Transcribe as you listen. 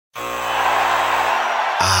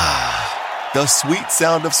The sweet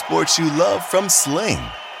sound of sports you love from Sling.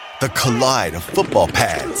 The collide of football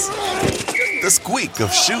pads. The squeak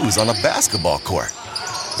of shoes on a basketball court.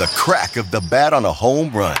 The crack of the bat on a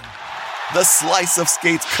home run. The slice of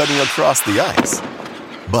skates cutting across the ice.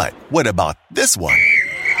 But what about this one?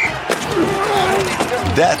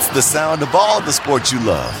 That's the sound of all the sports you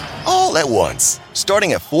love, all at once.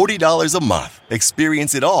 Starting at $40 a month.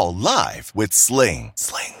 Experience it all live with Sling.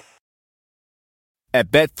 At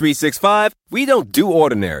Bet365, we don't do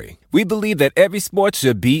ordinary. We believe that every sport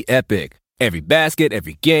should be epic. Every basket,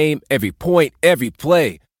 every game, every point, every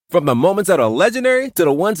play. From the moments that are legendary to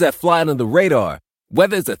the ones that fly under the radar.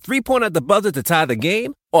 Whether it's a three-pointer at the buzzer to tie the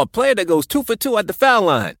game or a player that goes 2 for 2 at the foul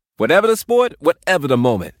line. Whatever the sport, whatever the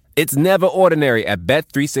moment. It's never ordinary at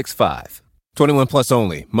Bet365. 21 plus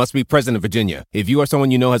only. Must be present in Virginia. If you or someone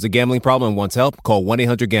you know has a gambling problem and wants help, call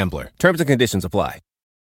 1-800-GAMBLER. Terms and conditions apply.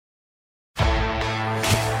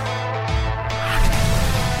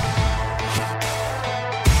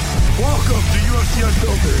 Welcome to UFC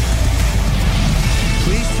Unfiltered.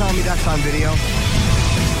 Please tell me that's on video.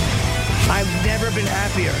 I've never been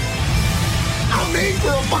happier. I'm made for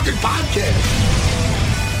a fucking podcast.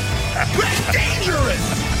 We're dangerous.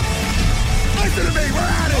 Listen to me, we're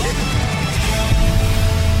at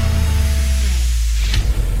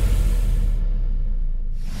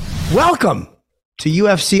it. Welcome to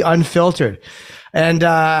UFC Unfiltered. And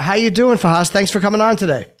how you doing, Fahas? Thanks for coming on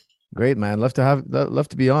today. Great, man. Love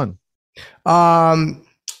to be on. Are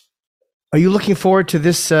you looking forward to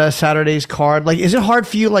this Saturday's card? Like, is it hard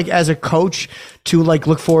for you, like, as a coach to like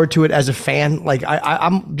look forward to it as a fan? Like,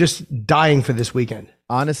 I'm just dying for this weekend.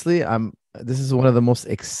 Honestly, this is one of the most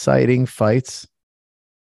exciting fights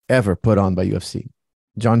ever put on by UFC.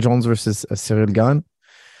 John Jones versus Cyril Gane.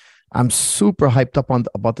 I'm super hyped up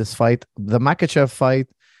about this fight. The Makhachev fight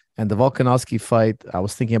and the Volkanovski fight, I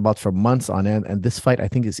was thinking about for months on end. And this fight, I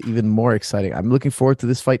think, is even more exciting. I'm looking forward to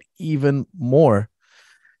this fight even more.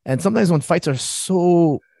 And sometimes when fights are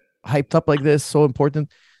so hyped up like this, so important,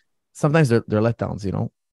 sometimes they're letdowns, you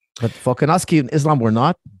know. But Volkanovski and Islam were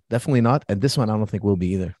not, definitely not. And this one, I don't think will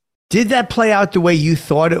be either. Did that play out the way you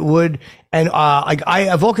thought it would? And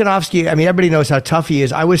Volkanovski, I mean, everybody knows how tough he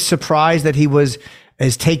is. I was surprised that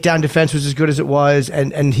his takedown defense was as good as it was,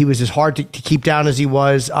 and he was as hard to keep down as he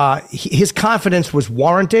was. His confidence was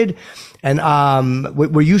warranted. And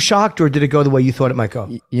were you shocked, or did it go the way you thought it might go?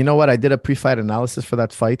 You know what? I did a pre-fight analysis for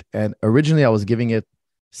that fight, and originally I was giving it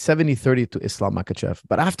 70-30 to Islam Makhachev.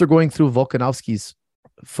 But after going through Volkanovski's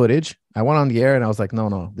footage, I went on the air and I was like,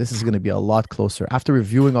 no, this is going to be a lot closer. After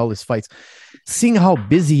reviewing all his fights, seeing how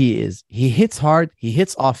busy he is, he hits hard, he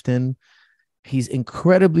hits often. He's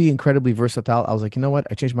incredibly versatile. I was like, you know what?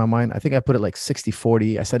 I changed my mind. I think I put it like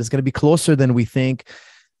 60-40. I said it's going to be closer than we think.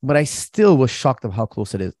 But I still was shocked of how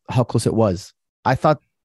close it was. I thought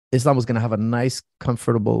Islam was going to have a nice,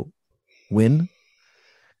 comfortable win.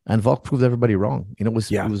 And Volk proved everybody wrong. You know,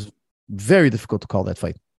 it was very difficult to call that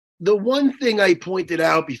fight. The one thing I pointed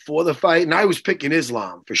out before the fight, and I was picking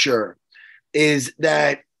Islam for sure, is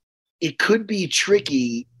that it could be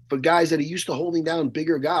tricky for guys that are used to holding down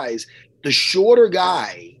bigger guys. The shorter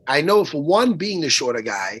guy, I know for one being the shorter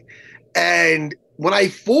guy, and when I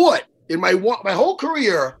fought in my whole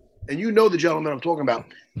career, and you know the gentleman I'm talking about,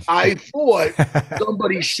 I fought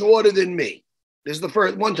somebody shorter than me. This is the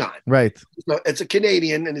first one time. Right. It's a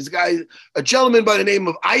Canadian, and this guy, a gentleman by the name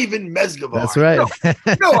of Ivan Mezgavar. That's right.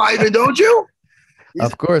 You know Ivan, don't you?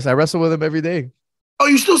 Of course. I wrestle with him every day. Oh,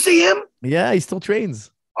 you still see him? Yeah, he still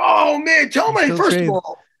trains. Oh, man. Tell me, first of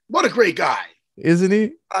all, what a great guy. Isn't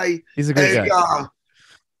he? He's a great guy.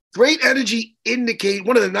 Great energy indicate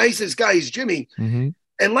one of the nicest guys, Jimmy. Mm-hmm.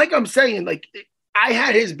 And like I'm saying, like I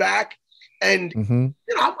had his back, and you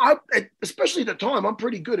know, I especially at the time, I'm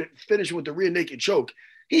pretty good at finishing with the rear naked choke.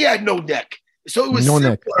 He had no neck, so it was simpler.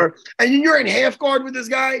 Neck. And you're in half guard with this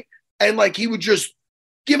guy, and like he would just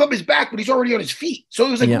give up his back, but he's already on his feet. So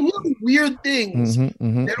it was like really weird things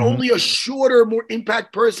that only a shorter, more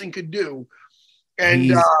impact person could do. And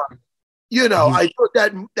you know, I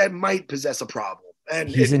thought that might possess a problem. And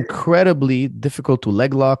he's incredibly difficult to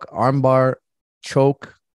leg lock, armbar,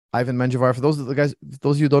 choke. Ivan Menjivar, for those of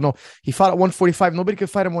you who don't know, he fought at 145. Nobody could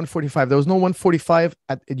fight him 145. There was no 145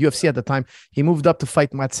 at UFC at the time. He moved up to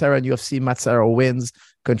fight Matt Serra in UFC. Matt Serra wins,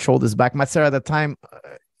 controlled his back. Matt Serra at the time,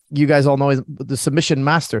 you guys all know, is the submission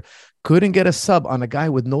master. Couldn't get a sub on a guy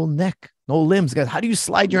with no neck, no limbs. Guys, how do you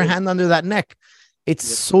slide your hand under that neck? It's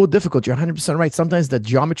so difficult. You're 100% right. Sometimes the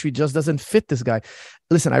geometry just doesn't fit this guy.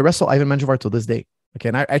 Listen, I wrestle Ivan Menjivar to this day. Okay,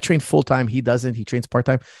 and I train full-time. He doesn't. He trains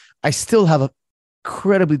part-time. I still have a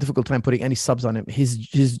incredibly difficult time putting any subs on him.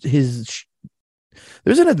 His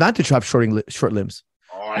There's an advantage to have short limbs.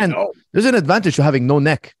 Oh, I know. There's an advantage to having no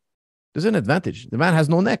neck. There's an advantage. The man has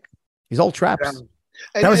no neck. He's all traps.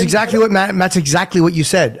 Yeah. That was exactly what Matt's exactly what you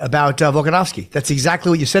said about Volkanovski. That's exactly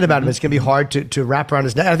what you said about him. It's going to be hard to wrap around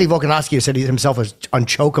his neck. I think Volkanovski said he himself was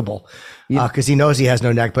unchokeable because he knows he has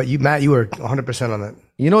no neck. But you, Matt, you were 100% on that.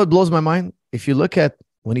 You know what blows my mind? If you look at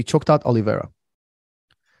when he choked out Oliveira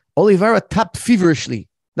tapped feverishly.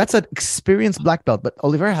 That's an experienced black belt, but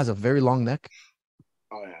Oliveira has a very long neck.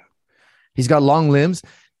 Oh yeah, he's got long limbs.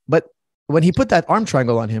 But when he put that arm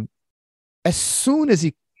triangle on him, as soon as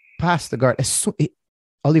he passed the guard,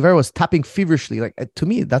 Oliveira was tapping feverishly. Like, to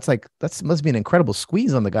me, that must be an incredible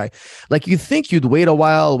squeeze on the guy. Like, you think you'd wait a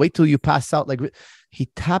while, wait till you pass out. Like, he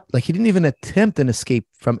tapped, like he didn't even attempt an escape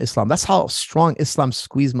from Islam. That's how strong Islam's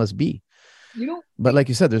squeeze must be. But like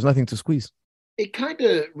you said, there's nothing to squeeze. It kind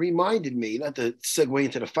of reminded me, not to segue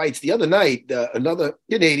into the fights, the other night, another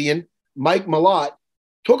Canadian, Mike Malott,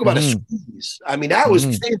 talk about a squeeze. I mean, that was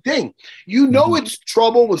the same thing. You know, it's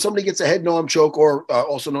trouble when somebody gets a head and arm choke, or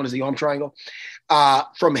also known as the arm triangle,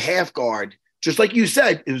 from half guard. Just like you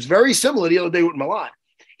said, it was very similar the other day with Malott.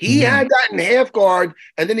 He had that in half guard,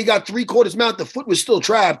 and then he got 3/4 mount. The foot was still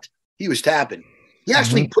trapped. He was tapping. He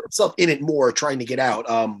actually put himself in it more, trying to get out.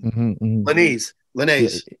 Linnaeus.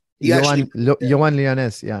 Yohan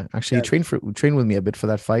Leones, yeah. Actually, he trained with me a bit for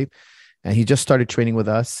that fight. And he just started training with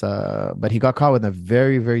us, but he got caught with a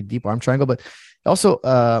very, very deep arm triangle. But also,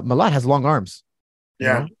 Malott has long arms.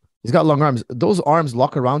 Yeah. You know? He's got long arms. Those arms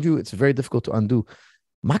lock around you. It's very difficult to undo.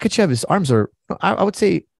 Makhachev, his arms are, I would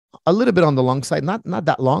say, a little bit on the long side. Not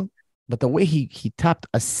that long, but the way he tapped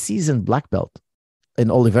a seasoned black belt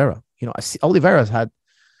in Oliveira. You know, Oliveira's had,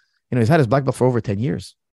 he's had his black belt for over 10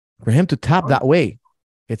 years. For him to tap that way,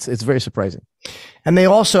 it's very surprising. And they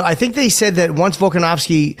also, I think they said that once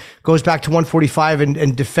Volkanovski goes back to 145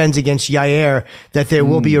 and defends against Yair, that there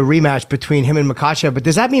will be a rematch between him and Makhachev. But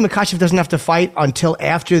does that mean Makhachev doesn't have to fight until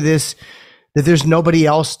after this, that there's nobody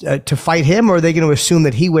else to fight him? Or are they going to assume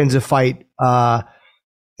that he wins a fight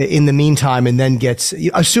in the meantime and then gets,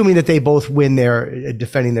 assuming that they both win their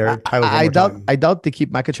defending their titles? I doubt they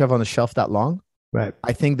keep Makhachev on the shelf that long. Right.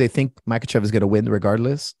 I think they think Makhachev is going to win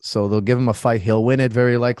regardless. So they'll give him a fight. He'll win it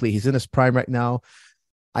very likely. He's in his prime right now.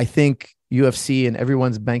 I think UFC and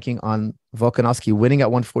everyone's banking on Volkanovski winning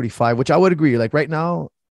at 145, which I would agree. Like right now,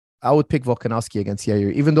 I would pick Volkanovski against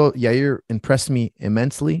Yair. Even though Yair impressed me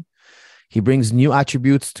immensely, he brings new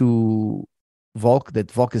attributes to Volk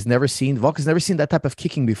that Volk has never seen. Volk has never seen that type of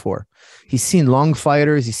kicking before. He's seen long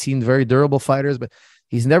fighters. He's seen very durable fighters, but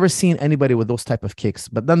he's never seen anybody with those type of kicks.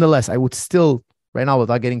 But nonetheless, I would still, right now,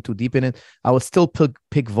 without getting too deep in it, I would still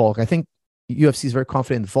pick Volk. I think UFC is very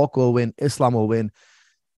confident Volk will win, Islam will win,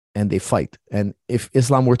 and they fight. And if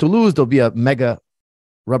Islam were to lose, there'll be a mega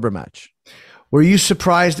rubber match. Were you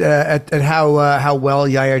surprised at how well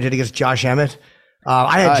Yair did against Josh Emmett?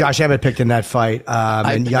 I had Josh Emmett picked in that fight,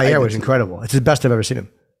 and Yair was incredible. It's the best I've ever seen him.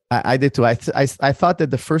 I did too. I thought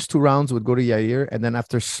that the first 2 rounds would go to Yair, and then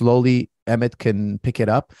after slowly Emmett can pick it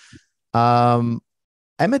up.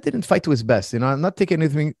 Emmett didn't fight to his best. I'm not taking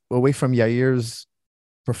anything away from Yair's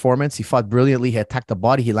performance. He fought brilliantly. He attacked the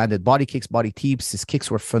body. He landed body kicks, body teeps. His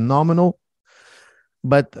kicks were phenomenal.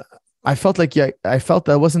 But I felt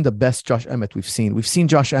that wasn't the best Josh Emmett we've seen. We've seen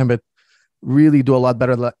Josh Emmett really do a lot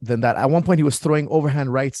better than that. At one point, he was throwing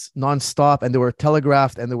overhand rights nonstop, and they were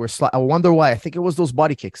telegraphed, and they were. I wonder why. I think it was those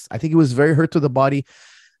body kicks. I think he was very hurt to the body.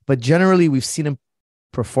 But generally, we've seen him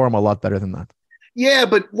perform a lot better than that. Yeah,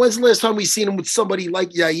 but when's the last time we've seen him with somebody like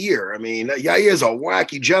Yair? I mean, Yair's a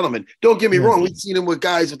wacky gentleman. Don't get me wrong. We've seen him with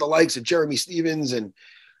guys with the likes of Jeremy Stevens. And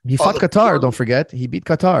he fought Qatar, don't forget. He beat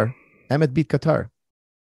Qatar. Emmett beat Qatar.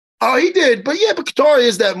 Oh, he did. But Qatar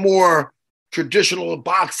is that more traditional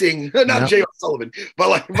boxing. Not Jay O'Sullivan.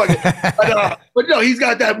 But no, he's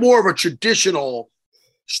got that more of a traditional,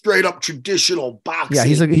 straight up traditional boxing. Yeah,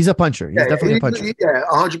 he's a puncher. He's definitely a puncher. Yeah,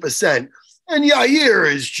 100%. And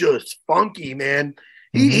Yair is just funky, man.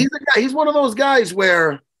 He's a guy. He's one of those guys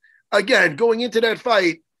where, again, going into that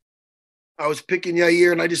fight, I was picking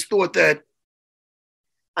Yair, and I just thought that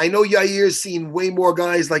I know Yair's seen way more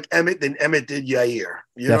guys like Emmett than Emmett did Yair.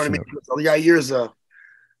 You know what I mean? So Yair's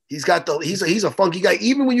he's a funky guy.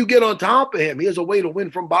 Even when you get on top of him, he has a way to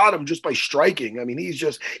win from bottom just by striking. I mean,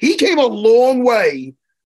 he came a long way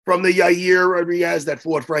from the Yair Rodriguez that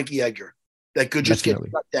fought Frankie Edgar that could just get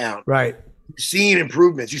shut down. Right. You've seen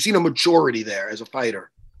improvements. You've seen a maturity there as a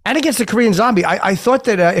fighter. And against the Korean Zombie, I thought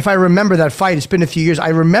that if I remember that fight, it's been a few years. I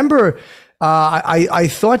remember I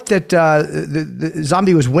thought that the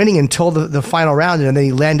Zombie was winning until the final round, and then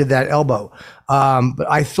he landed that elbow.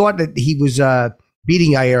 But I thought that he was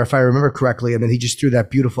beating Yair, if I remember correctly, and then he just threw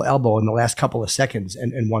that beautiful elbow in the last couple of seconds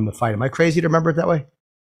and won the fight. Am I crazy to remember it that way?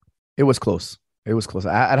 It was close. It was close.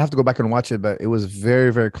 I'd have to go back and watch it, but it was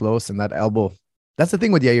very, very close. And that elbow, that's the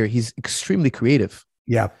thing with Yair. He's extremely creative.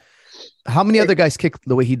 Yeah. How many other guys kick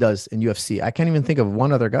the way he does in UFC? I can't even think of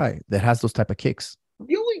one other guy that has those type of kicks.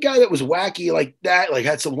 The only guy that was wacky like that, like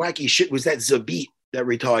had some wacky shit, was that Zabit that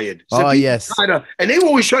retired. Oh, Zabit yes. And they were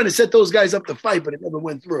always trying to set those guys up to fight, but it never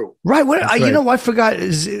went through. Right. You know what? I forgot.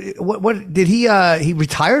 What did he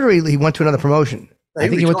retired or he went to another promotion? I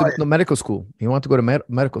think he went to medical school. He wanted to go to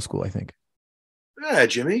medical school, I think. Yeah,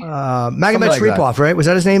 Jimmy. Magomed Sharipov, right? Was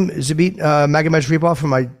that his name? Zabit Magomed Sharipov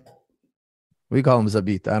from my. We call him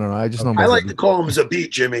Zabit. I don't know. I just know him. I like to call him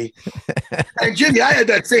Zabit, Jimmy. And Jimmy, I had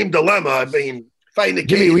that same dilemma. I mean, fighting the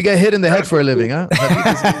Jimmy, we get hit in the head for a living, huh?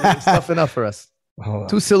 It's tough enough for us.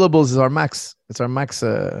 2 syllables is our max. It's our max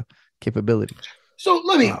capability. So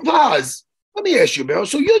let me ask you, Mel.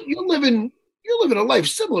 So you're living a life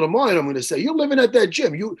similar to mine. I'm going to say you're living at that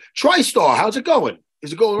gym. TriStar. How's it going?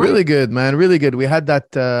 Is it going right? Really good, man? Really good. We had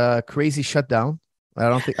that crazy shutdown. I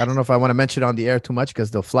don't know if I want to mention it on the air too much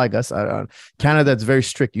because they'll flag us. Canada is very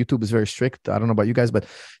strict. YouTube is very strict. I don't know about you guys, but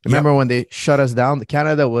remember when they shut us down?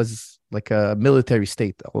 Canada was like a military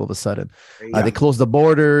state all of a sudden. They closed the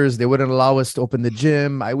borders. They wouldn't allow us to open the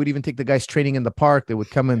gym. I would even take the guys training in the park. They would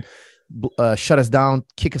come and shut us down,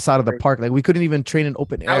 kick us out of the park. Like we couldn't even train in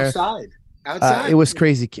open air. Outside. It was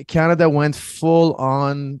crazy. Canada went full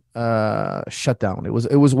on shutdown. It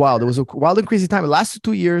was wild. It was a wild and crazy time. It lasted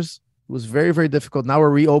 2 years. It was very, very difficult. Now we're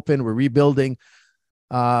reopened. We're rebuilding.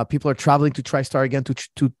 People are traveling to TriStar again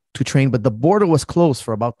to train, but the border was closed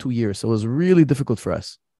for about 2 years. So it was really difficult for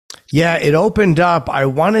us. Yeah, it opened up. I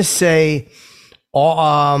want to say,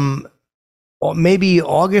 maybe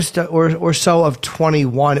August or so of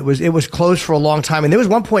 21. It was closed for a long time, and there was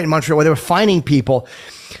one point in Montreal where they were fining people.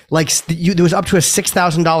 Like there was up to a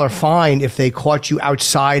 $6,000 fine if they caught you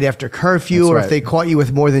outside after curfew, or if they caught you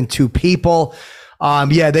with more than 2 people.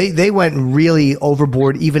 They went really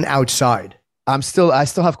overboard even outside. I still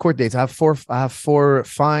have court dates. I have 4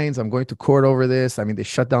 fines. I'm going to court over this. I mean, they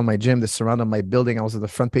shut down my gym. They surrounded my building. I was at the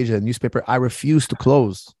front page of the newspaper. I refused to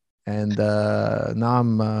close, and now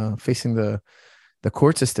I'm facing the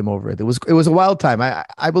court system over it. It was a wild time.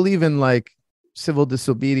 I believe in like civil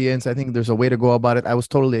disobedience. I think there's a way to go about it. I was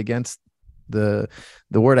totally against the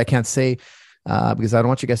word I can't say because I don't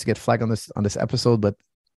want you guys to get flagged on this episode, but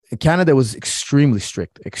Canada was extremely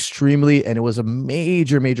strict, and it was a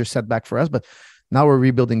major, major setback for us. But now we're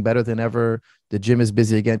rebuilding better than ever. The gym is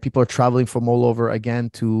busy again. People are traveling from all over again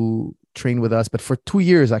to train with us. But for 2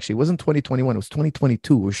 years, actually, it wasn't 2021. It was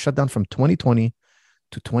 2022. We were shut down from 2020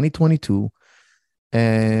 to 2022.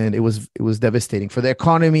 And it was devastating for the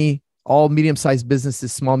economy. All medium-sized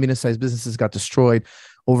businesses, small, medium-sized businesses got destroyed.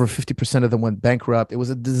 Over 50% of them went bankrupt. It was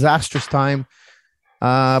a disastrous time.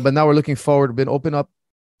 But now we're looking forward. We've been open up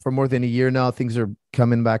for more than a year now. Things are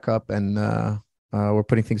coming back up, and we're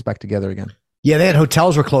putting things back together again. Yeah, they had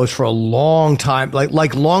hotels were closed for a long time,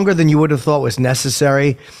 like longer than you would have thought was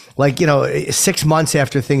necessary. 6 months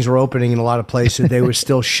after things were opening in a lot of places, they were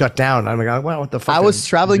still shut down. I'm like, well, what the fuck? I was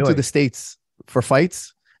traveling to the States for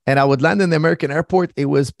fights, and I would land in the American airport. It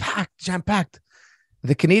was packed, jam-packed.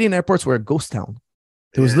 The Canadian airports were a ghost town.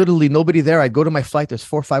 There was literally nobody there. I'd go to my flight. There's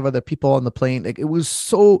 4 or 5 other people on the plane. Like, it was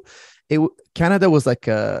so... Canada was like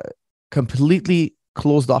completely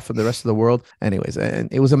closed off from the rest of the world. Anyways,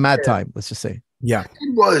 and it was a mad time, let's just say. Yeah,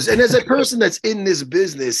 it was. And as a person that's in this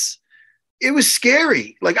business, it was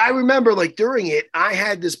scary. Like I remember, like during it, I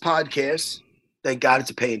had this podcast. Thank God it's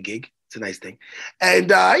a paying gig. It's a nice thing.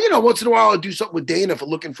 And once in a while I'd do something with Dana for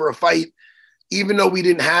looking for a fight, even though we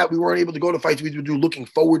weren't able to go to fights. We would do looking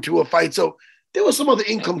forward to a fight. So there was some other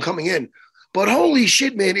income coming in. But holy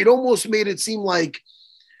shit, man, it almost made it seem like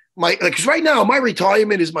because right now my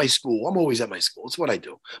retirement is my school. I'm always at my school. It's what I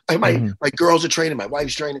do. My girls are training, my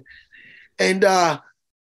wife's training, and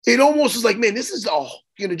it almost is like, man, this is all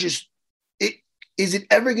is it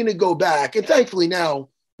ever gonna go back? And thankfully now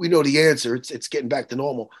we know the answer. It's getting back to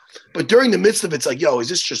normal. But during the midst of it, it's like, yo, is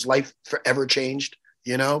this just life forever changed?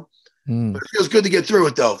 But it feels good to get through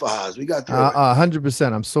it though, Fahaz. We got through it.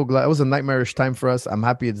 100%. I'm so glad. It was a nightmarish time for us. I'm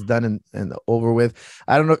happy it's done and over with.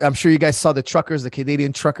 I don't know. I'm sure you guys saw the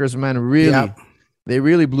Canadian truckers, man. Really, They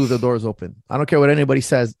really blew the doors open. I don't care what anybody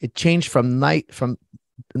says. It changed from night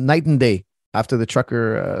and day after the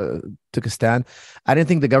trucker took a stand. I didn't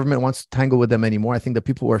think the government wants to tangle with them anymore. I think the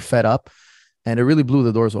people were fed up, and it really blew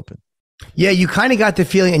the doors open. Yeah, you kind of got the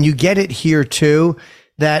feeling, and you get it here too,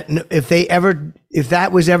 that if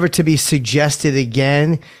that was ever to be suggested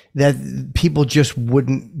again, that people just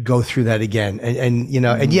wouldn't go through that again. And you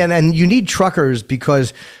know, and you need truckers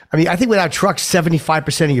because, I mean, I think without trucks,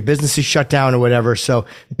 75% of your business is shut down or whatever. So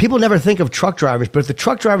people never think of truck drivers, but if the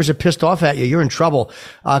truck drivers are pissed off at you, you're in trouble.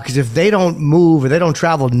 Because if they don't move or they don't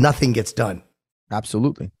travel, nothing gets done.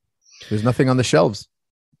 Absolutely. There's nothing on the shelves.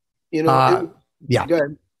 You know, yeah. Go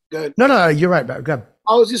ahead. No, you're right. Go ahead.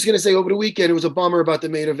 I was just going to say over the weekend, it was a bummer about the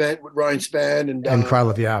main event with Ryan Spann and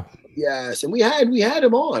Krylov, yeah. Yes, and we had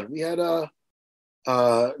him on. We had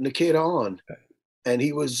Nikita on, and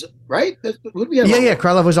he was right. Who did we have? Yeah.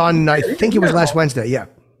 Krylov was on. I think it was last Wednesday. Yeah.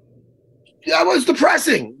 That was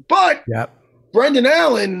depressing, but Brendan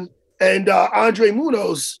Allen and Andre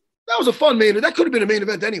Munoz. That was a fun main event. That could have been a main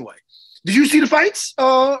event anyway. Did you see the fights,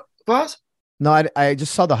 Vaz? No, I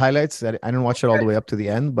just saw the highlights. I didn't watch it all the way up to the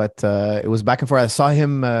end, but it was back and forth. I saw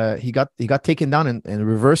him. He got taken down and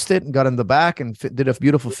reversed it and got in the back and did a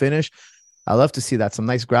beautiful finish. I love to see that. Some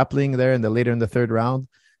nice grappling there later in the third round.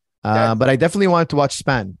 But I definitely wanted to watch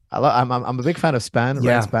Spann. I'm a big fan of Spann,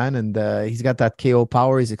 Ryan Spann, and he's got that KO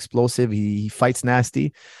power. He's explosive. He fights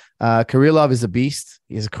nasty. Kirillov is a beast.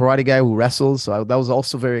 He's a karate guy who wrestles. So that was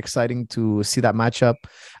also very exciting to see that matchup.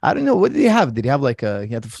 I don't know. What did he have? Did he have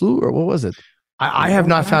he had the flu or what was it? I have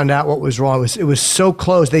not found out what was wrong. It was so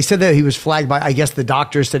close. They said that he was flagged by, I guess the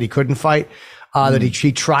doctors said he couldn't fight, that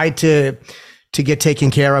he tried to get taken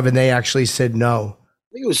care of, and they actually said no.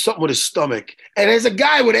 I think it was something with his stomach. And as a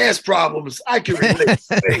guy with ass problems, I can relate.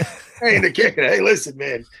 Hey, listen,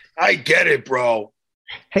 man, I get it, bro.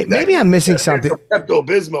 Hey, maybe I'm missing something.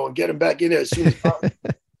 Pepto-Bismol and get him back in there as soon as possible.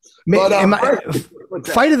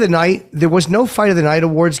 Fight of the night. There was no fight of the night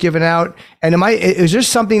awards given out, and is there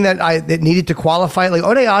something that needed to qualify? Like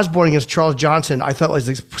Ode Osborne against Charles Johnson, I thought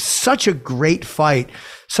was such a great fight,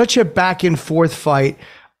 such a back and forth fight,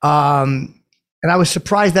 and I was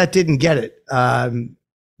surprised that didn't get it.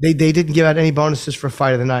 They didn't give out any bonuses for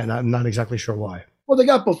fight of the night, and I'm not exactly sure why. Well, they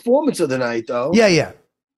got performance of the night though. Yeah.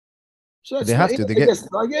 So they have to.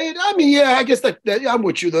 I guess that I'm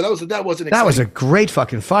with you though. That wasn't exciting. That was a great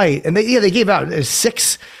fucking fight, and they gave out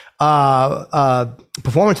 6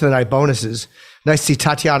 performance of the night bonuses. Nice to see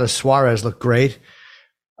Tatiana Suarez look great.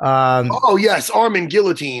 Oh yes, Armin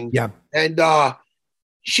Guillotine. Yeah, and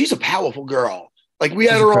she's a powerful girl. Like we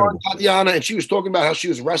had her on, Tatiana, and she was talking about how she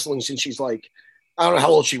was wrestling since she's like, I don't know how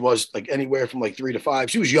old she was, like anywhere from like 3 to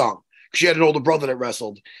 5. She was young. She had an older brother that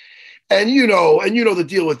wrestled. And you know the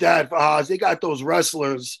deal with that, Fahaz. They got those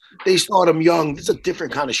wrestlers. They start them young. It's a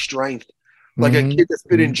different kind of strength. Like a kid that's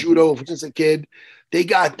been in judo since a kid. They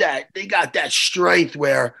got that. They got that strength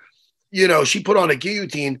where, she put on a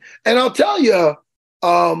guillotine. And I'll tell you,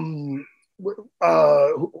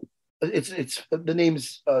 it's the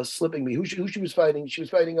name's slipping me. Who she was fighting? She was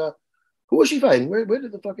fighting. Who was she fighting? Where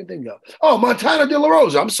did the fucking thing go? Oh, Montana De La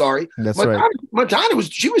Rosa. I'm sorry. That's right. Montana was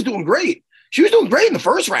doing great. She was doing great in the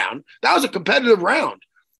first round. That was a competitive round.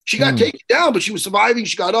 She got taken down, but she was surviving.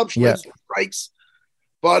 She got up. She had some strikes.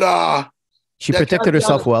 But she protected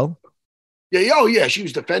herself well. Yeah. Oh, yeah. She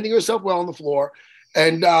was defending herself well on the floor.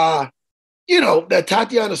 And, that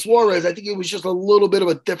Tatiana Suarez, I think it was just a little bit of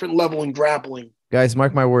a different level in grappling. Guys,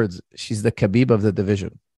 mark my words. She's the Khabib of the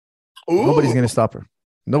division. Ooh. Nobody's going to stop her.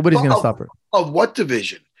 Nobody's going to stop her. Of what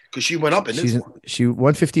division? Because she went up in this one. She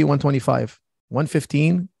 115, 125.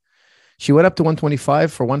 115. She went up to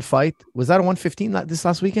 125 for one fight. Was that a 115 this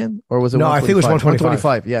last weekend? Or was it? No, I think it was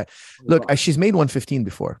 125. Yeah. Look, she's made 115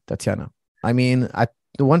 before, Tatiana. I mean, at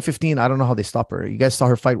the 115, I don't know how they stop her. You guys saw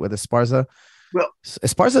her fight with Esparza. Well,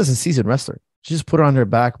 Esparza is a seasoned wrestler. She just put her on her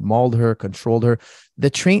back, mauled her, controlled her.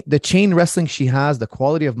 The chain wrestling she has, the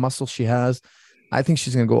quality of muscle she has, I think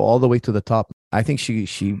she's going to go all the way to the top. I think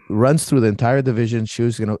she runs through the entire division.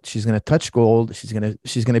 She's going to touch gold. She's going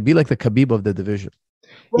to be like the Khabib of the division.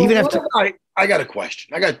 Well, even after I got a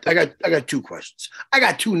question. I got 2 questions. I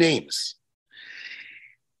got 2 names.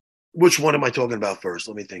 Which one am I talking about first?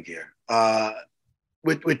 Let me think here.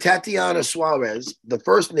 With Tatiana Suarez, the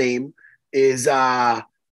first name is Erin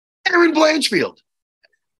Blanchfield.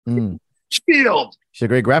 Shield. She's a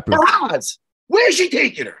great grappler. Where's she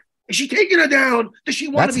taking her? Is she taking her down? Does she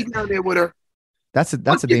want to be down there with her? That's a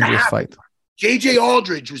dangerous fight. JJ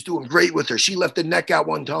Aldridge was doing great with her. She left the neck out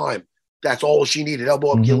one time. That's all she needed.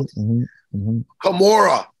 Elbow up, guillotine.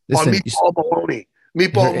 Kimura on Meatball Mahoney.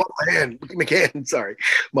 Meatball McCann. Sorry.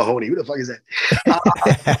 Mahoney. Who the fuck is that?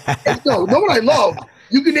 No, know what I love?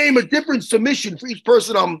 You can name a different submission for each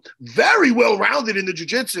person. I'm very well-rounded in the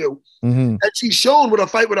jiu-jitsu. And she's shown with a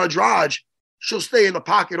fight with Andrade, she'll stay in the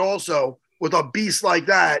pocket also with a beast like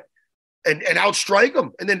that. and outstrike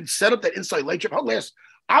them, and then set up that inside leg trip.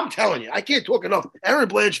 I'm telling you, I can't talk enough. Erin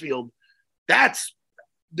Blanchfield, that's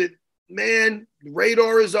the man.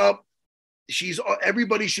 Radar is up.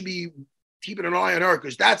 Everybody should be keeping an eye on her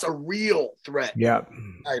because that's a real threat. Yeah,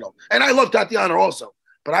 and I love Tatiana also,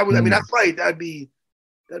 but I mean, that fight that'd be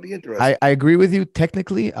interesting. I agree with you.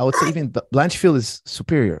 Technically, I would say even Blanchfield is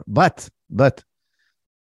superior, but the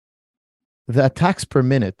attacks per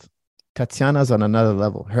minute, Tatiana's on another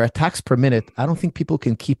level. Her attacks per minute, I don't think people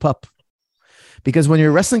can keep up. Because when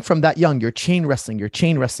you're wrestling from that young, you're chain wrestling.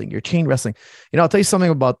 I'll tell you something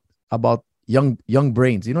about young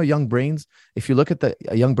brains. You know, young brains, if you look at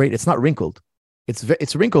a young brain, it's not wrinkled.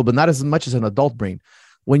 It's wrinkled, but not as much as an adult brain.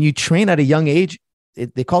 When you train at a young age,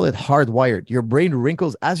 they call it hardwired. Your brain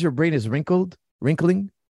wrinkles as your brain is wrinkling.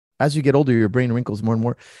 As you get older, your brain wrinkles more and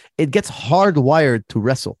more. It gets hardwired to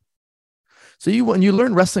wrestle. So when you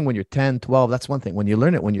learn wrestling when you're 10, 12, that's one thing. When you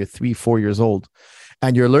learn it when you're 3, 4 years old,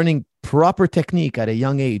 and you're learning proper technique at a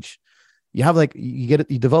young age, you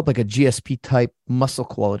develop like a GSP type muscle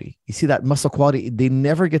quality. You see that muscle quality, they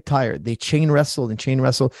never get tired. They chain wrestle.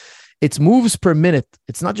 It's moves per minute.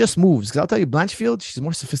 It's not just moves. Because I'll tell you, Blanchfield, she's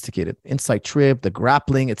more sophisticated. Inside trip, the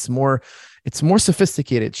grappling, it's more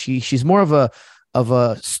sophisticated. She's more of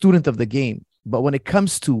a student of the game. But when it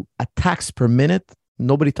comes to attacks per minute,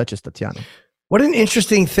 nobody touches Tatiana. What an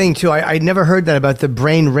interesting thing too. I never heard that about the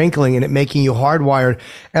brain wrinkling and it making you hardwired.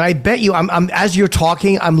 And I bet you, I'm as you're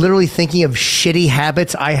talking, I'm literally thinking of shitty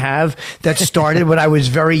habits I have that started when I was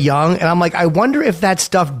very young. And I'm like, I wonder if that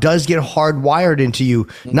stuff does get hardwired into you.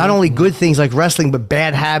 Not only good things like wrestling, but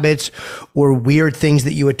bad habits or weird things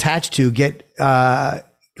that you attach to get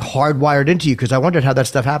hardwired into you. Because I wondered how that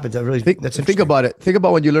stuff happens. Think about it. Think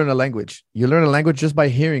about when you learn a language. You learn a language just by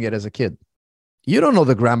hearing it as a kid. You don't know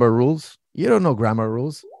the grammar rules. You don't know grammar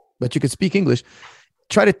rules, but you could speak English.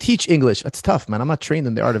 Try to teach English. That's tough, man. I'm not trained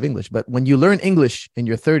in the art of English, but when you learn English in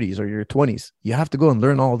your 30s or your 20s, you have to go and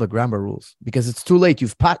learn all the grammar rules because it's too late.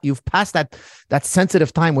 You've passed that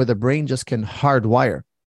sensitive time where the brain just can hardwire.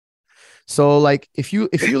 So like if you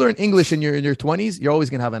learn English in your 20s, you're always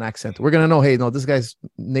going to have an accent. We're going to know, hey, no, this guy's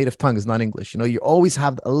native tongue is not English. You know, you always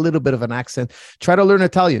have a little bit of an accent. Try to learn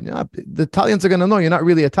Italian. You know, the Italians are going to know you're not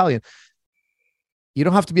really Italian. You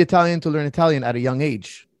don't have to be Italian to learn Italian at a young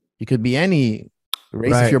age. You could be any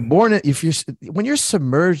race. Right. When you're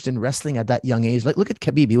submerged in wrestling at that young age, like look at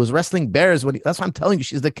Khabib. He was wrestling bears. That's why I'm telling you,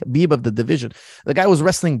 she's the Khabib of the division. The guy was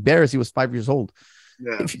wrestling bears. He was 5 years old.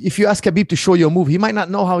 Yeah. If you ask Khabib to show you a move, he might not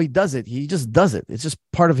know how he does it. He just does it. It's just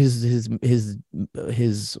part of his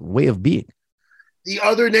way of being. The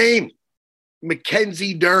other name,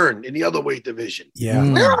 Mackenzie Dern in the other weight division.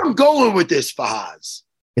 Yeah. Where I'm going with this, Fahaz.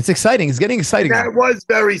 It's exciting. It's getting exciting. That was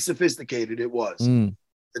very sophisticated. It was.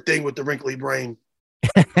 The thing with the wrinkly brain.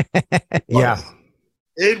 Yeah.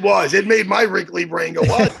 It was. It made my wrinkly brain go,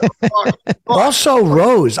 what the fuck? Also,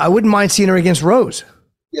 Rose. I wouldn't mind seeing her against Rose.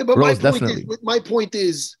 Yeah, but my point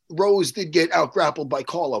is Rose did get out-grappled by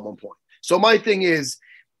Carla at one point. So my thing is,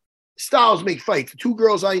 styles make fights. The two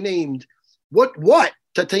girls I named, what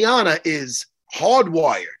Tatiana is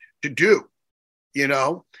hardwired to do, you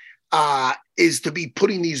know, is to be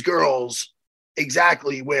putting these girls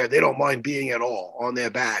exactly where they don't mind being at all, on their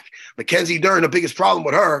back. Mackenzie Dern, the biggest problem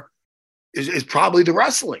with her is probably the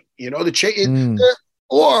wrestling, you know,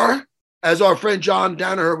 or as our friend John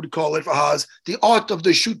Danaher would call it, Fahaz, the art of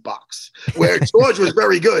the shoot box, where George was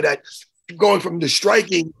very good at going from the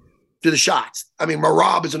striking to the shots. I mean,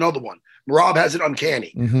 Marab is another one. Marab has it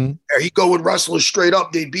uncanny. Mm-hmm. He'd go with wrestlers straight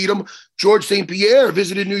up. They'd beat him. George St. Pierre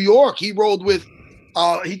visited New York. He rolled with,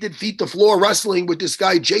 he did feet to floor wrestling with this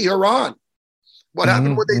guy, Jay Haran. What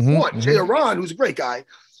happened when they fought? Jay Haran, who's a great guy,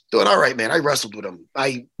 thought, all right, man, I wrestled with him.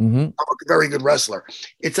 I'm a very good wrestler.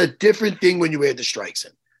 It's a different thing when you add the strikes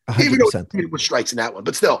in. 100%. Even though he with strikes in that one,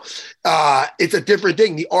 but still, it's a different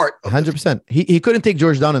thing. The art. 100%. He couldn't take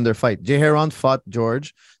George down in their fight. Jay Haran fought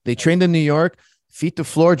George. They trained in New York, feet to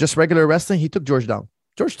floor, just regular wrestling. He took George down.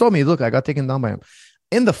 George told me, look, I got taken down by him.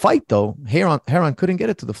 In the fight, though, Haran couldn't get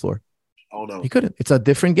it to the floor. Oh, no. He couldn't. It's a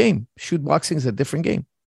different game. Shoot boxing is a different game.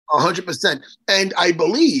 100%. And I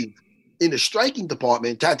believe in the striking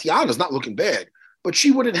department, Tatiana's not looking bad, but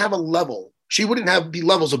she wouldn't have a level. She wouldn't be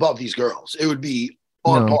levels above these girls. It would be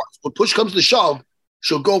on par. When push comes to shove,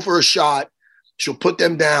 she'll go for a shot. She'll put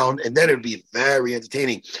them down, and then it'd be very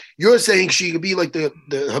entertaining. You're saying she could be like the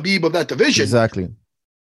Khabib of that division. Exactly.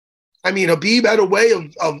 I mean, Khabib had a way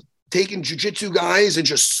of taking jiu-jitsu guys and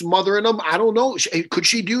just smothering them. I don't know. Could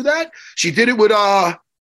she do that? She did it with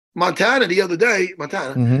Montana the other day.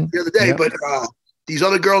 But these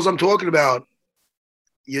other girls I'm talking about,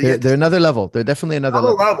 They're another level. They're definitely another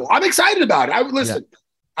level. I'm excited about it. I would listen. Yeah.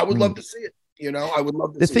 I would love to see it. I would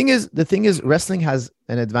love to. The thing is, wrestling has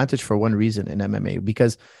an advantage for one reason in MMA,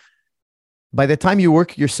 because by the time you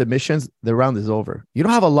work your submissions, the round is over. You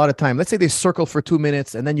don't have a lot of time. Let's say they circle for 2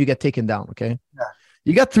 minutes and then you get taken down. Okay. Yeah.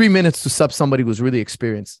 You got 3 minutes to sub somebody who's really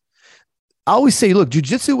experienced. I always say, look,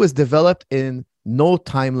 jiu-jitsu was developed in no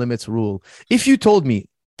time limits rule. If you told me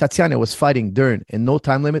Tatiana was fighting Dern in no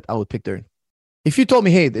time limit, I would pick Dern. If you told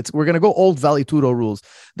me, hey, we're going to go old Vale Tudo rules,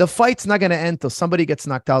 the fight's not going to end till somebody gets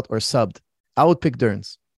knocked out or subbed, I would pick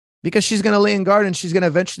Dern's, because she's going to lay in guard and she's going to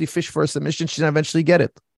eventually fish for a submission. She's going to eventually get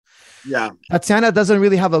it. Yeah. Tatiana doesn't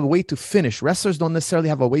really have a way to finish. Wrestlers don't necessarily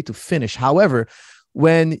have a way to finish. However,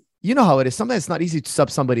 when you know how it is, sometimes it's not easy to sub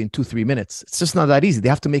somebody in 2-3 minutes. It's just not that easy. They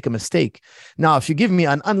have to make a mistake. Now, if you give me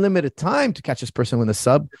an unlimited time to catch this person with a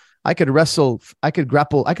sub, I could wrestle, I could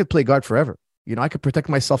grapple, I could play guard forever. I could protect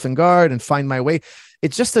myself in guard and find my way.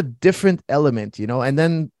 It's just a different element, and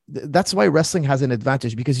then that's why wrestling has an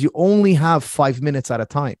advantage, because you only have 5 minutes at a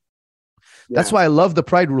time. Yeah. That's why I love the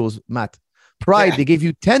Pride rules, Matt. Pride, They gave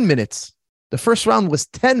you 10 minutes. The first round was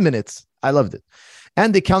 10 minutes. I loved it.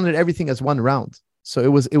 And they counted everything as one round. So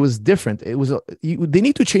it was different. They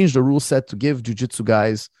need to change the rule set to give jiu-jitsu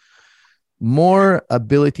guys more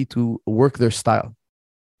ability to work their style.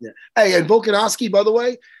 Yeah. Hey, and Volkanovski, by the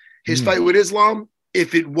way, his fight with Islam,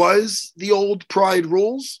 if it was the old Pride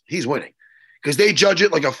rules, he's winning, because they judge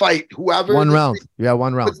it like a fight. Whoever one round,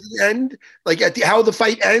 one round. At the end, like how the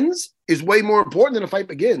fight ends is way more important than a fight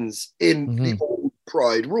begins in the old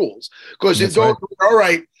Pride rules. Because it's all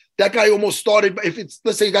right. That guy almost started.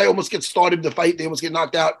 Let's say a guy almost gets started the fight, they almost get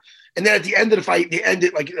knocked out, and then at the end of the fight, they end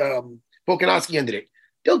it like Volkanovski ended it.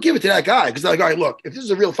 They'll give it to that guy because they're like, all right, look, if this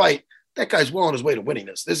is a real fight, that guy's well on his way to winning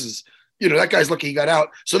this. This is. That guy's lucky he got out.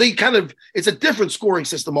 So they it's a different scoring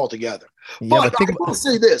system altogether. Yeah, but I will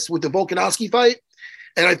say this with the Volkanovski fight,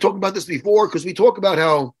 and I talked about this before, because we talk about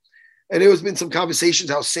how, and there's been some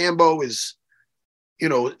conversations how Sambo is,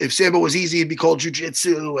 if Sambo was easy, it'd be called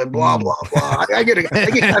jiu-jitsu and blah, blah, blah. I get a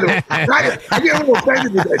little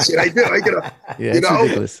offended with that shit. I do. It's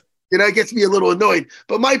ridiculous. It gets me a little annoyed.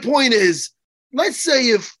 But my point is, let's say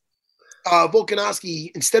if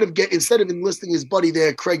Volkanovski, instead of enlisting his buddy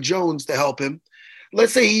there, Craig Jones, to help him,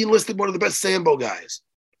 let's say he enlisted one of the best Sambo guys.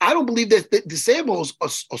 I don't believe that the Sambo's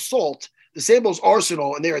assault, the Sambo's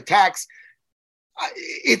arsenal and their attacks,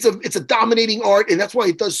 it's a dominating art, and that's why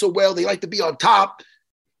it does so well. They like to be on top,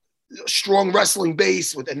 strong wrestling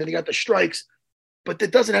base, and then they got the strikes, but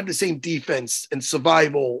it doesn't have the same defense and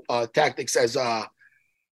survival tactics as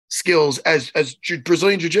skills as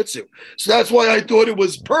Brazilian Jiu-Jitsu. So that's why I thought it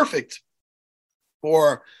was perfect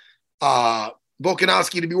for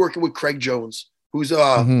Volkanovski to be working with Craig Jones, who's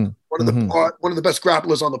one of the best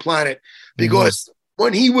grapplers on the planet, because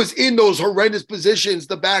when he was in those horrendous positions,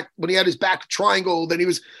 when he had his back triangle, then he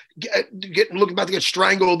was looking about to get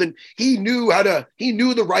strangled, and he knew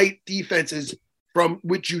the right defenses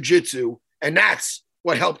with jiu-jitsu, and that's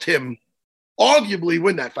what helped him arguably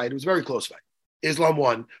win that fight. It was a very close fight. Islam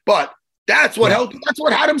won, but that's what helped. That's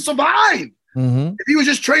what had him survive. If he was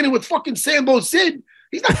just training with fucking Sambo Sid,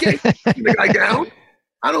 he's not getting the guy down.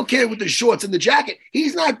 I don't care with the shorts and the jacket.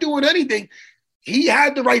 He's not doing anything. He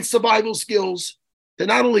had the right survival skills to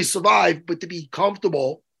not only survive, but to be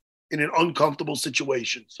comfortable in an uncomfortable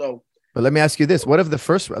situation. So, but let me ask you this. What if the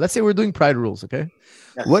first round, let's say we're doing Pride rules, okay?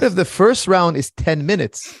 Yes. What if the first round is 10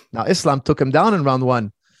 minutes? Now, Islam took him down in round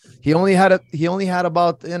 1. He only had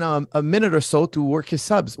about a minute or so to work his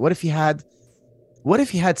subs. What if he had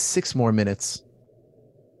 6 more minutes?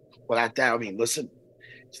 Well, listen,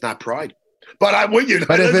 it's not Pride. But I want you.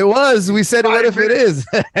 But if it was, we said, what if it is?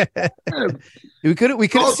 we could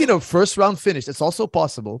have seen a first round finish. It's also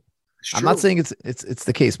possible. I'm not saying it's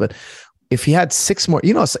the case, but if he had 6 more,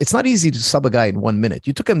 it's not easy to sub a guy in 1 minute.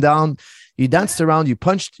 You took him down. You danced around, you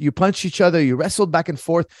punched each other, you wrestled back and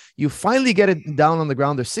forth. You finally get it down on the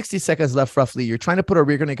ground. There's 60 seconds left, roughly. You're trying to put a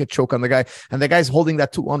rear naked choke on the guy, and the guy's holding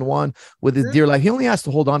that 2-on-1 with his dear life. He only has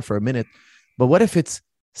to hold on for a minute. But what if it's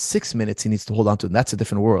 6 minutes he needs to hold on to? And that's a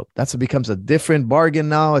different world. It becomes a different bargain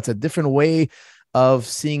now. It's a different way of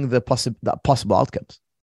seeing the possible outcomes.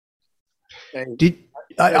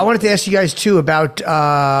 I wanted to ask you guys too about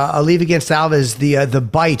Aliv against Alves, the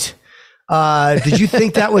bite. Did you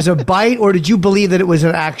think that was a bite, or did you believe that it was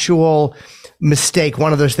an actual mistake,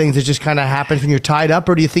 one of those things that just kind of happens when you're tied up,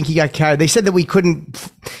 or do you think he got carried? They said that we couldn't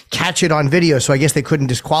catch it on video, so I guess they couldn't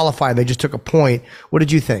disqualify him. They just took a point. What did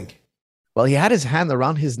you think? Well, he had his hand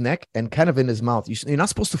around his neck and kind of in his mouth. You're not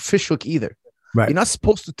supposed to fish hook either. Right. You're not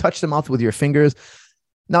supposed to touch the mouth with your fingers.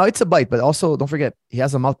 Now, it's a bite, but also don't forget, he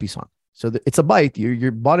has a mouthpiece on. So it's a bite.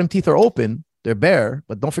 Your bottom teeth are open. They're bare,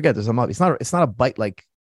 but don't forget there's a mouth. It's not a bite like,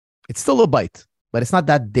 it's still a bite, but it's not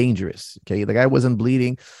that dangerous. Okay. The guy wasn't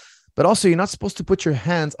bleeding, but also you're not supposed to put your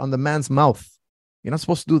hands on the man's mouth. You're not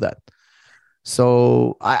supposed to do that.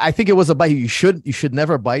 So I think it was a bite. You should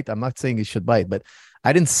never bite. I'm not saying you should bite, but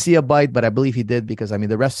I didn't see a bite, but I believe he did because, I mean,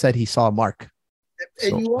 the ref said he saw a mark.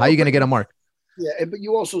 So how are you going to get a mark? Yeah, but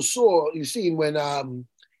you also you've seen when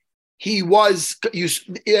he was,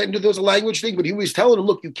 there was a language thing, but he was telling him,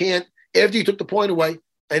 look, you can't, after he took the point away,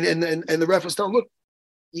 and the ref was telling him, look,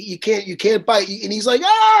 you can't bite. And he's like,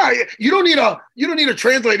 you don't need a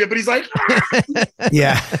translator, but he's like,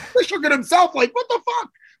 yeah. He shook at himself like, what the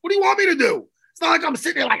fuck? What do you want me to do? It's not like I'm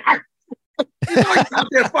sitting there like, he's not like out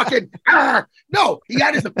there fucking, no, he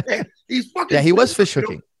had he's fucking. Yeah, he was fish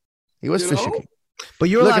hooking. He was fish hooking. But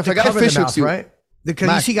you're allowed to cover the mouth, right? Because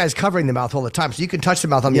Matt, you see guys covering the mouth all the time, so you can touch the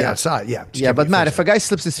mouth on the outside. Yeah. Yeah, but Matt, if a guy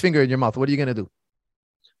slips his finger in your mouth, what are you going to do?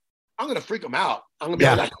 I'm going to freak him out. I'm going to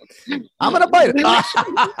be like, I'm going to bite it. And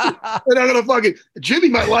I'm going to fucking, Jimmy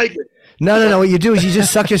might like it. No. What you do is you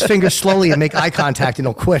just suck his finger slowly and make eye contact and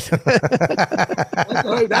he'll quit.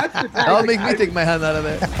 That'll make me take my hand out of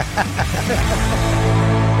there.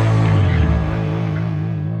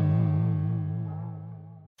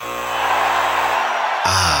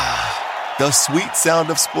 The sweet sound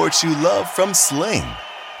of sports you love from Sling.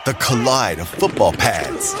 The collide of football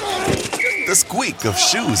pads. The squeak of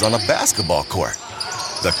shoes on a basketball court.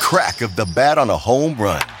 The crack of the bat on a home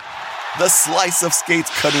run. The slice of skates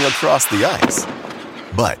cutting across the ice.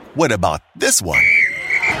 But what about this one?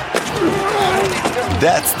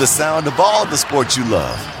 That's the sound of all the sports you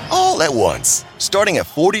love, all at once. Starting at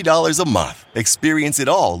 $40 a month. Experience it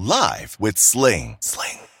all live with Sling.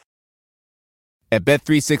 At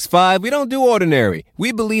Bet365, we don't do ordinary.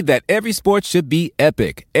 We believe that every sport should be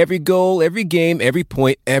epic. Every goal, every game, every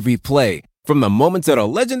point, every play. From the moments that are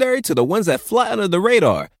legendary to the ones that fly under the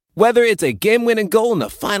radar. Whether it's a game-winning goal in the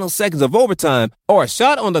final seconds of overtime or a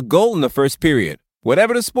shot on the goal in the first period.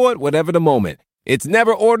 Whatever the sport, whatever the moment. It's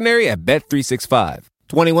never ordinary at Bet365.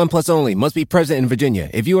 21 plus only. Must be present in Virginia.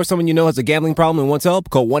 If you or someone you know has a gambling problem and wants help,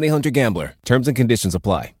 call 1-800-GAMBLER. Terms and conditions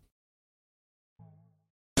apply.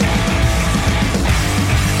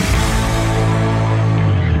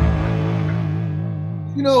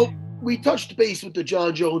 You know, we touched base with the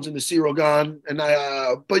Jon Jones and the Ciryl Gane,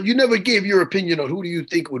 but you never gave your opinion on who do you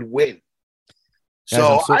think would win.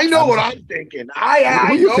 So I know what I'm thinking.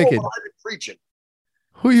 I know what I've been preaching.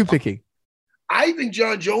 Who are you picking? I think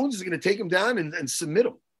Jon Jones is going to take him down and submit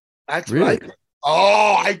him. That's really? What I think.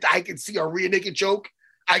 Oh, I can see a rear naked choke.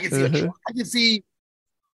 I can see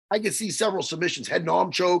I can see several submissions, head and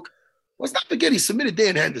arm choke. Let's not forget he submitted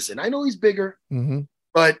Dan Henderson. I know he's bigger,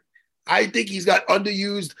 but I think he's got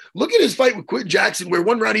underused. Look at his fight with Quentin Jackson, where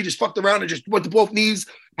one round he just fucked around and just went to both knees,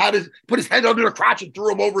 had to put his head under the crotch and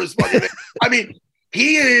threw him over his fucking. I mean,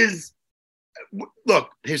 he is.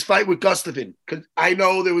 Look, his fight with Gustafsson, because I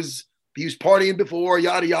know he was partying before,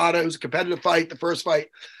 yada yada. It was a competitive fight. The first fight,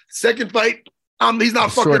 second fight, he's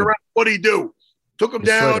not fucking around. What did he do? Took him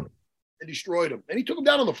down and destroyed him. And he took him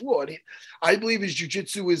down on the floor. And I believe his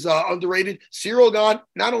jiu-jitsu is underrated. Ciryl Gane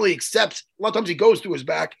not only accepts, a lot of times he goes to his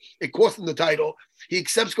back. It cost him the title. He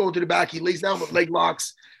accepts going to the back. He lays down with leg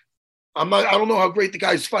locks. I don't know how great the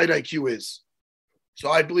guy's fight IQ is.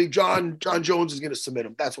 So I believe Jon Jones is going to submit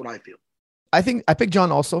him. That's what I feel. I think I picked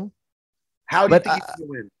Jon also. How do you think he's going to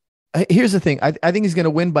win? Here's the thing. I think he's going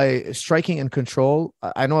to win by striking and control.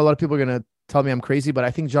 I know a lot of people are going to tell me I'm crazy, but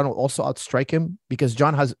I think Jon will also outstrike him because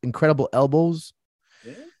Jon has incredible elbows.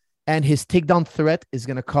 Yeah. And his takedown threat is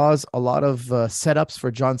going to cause a lot of setups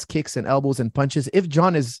for Jon's kicks and elbows and punches. If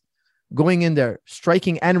Jon is going in there,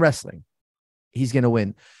 striking and wrestling, he's going to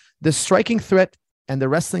win. The striking threat and the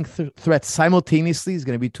wrestling threat simultaneously is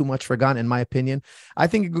going to be too much for Gane, in my opinion. I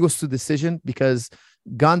think it goes to decision because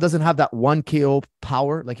Gane doesn't have that one KO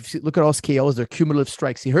power. Like if you look at all his KOs, they're cumulative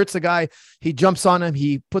strikes. He hurts a guy, he jumps on him,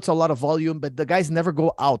 he puts a lot of volume, but the guys never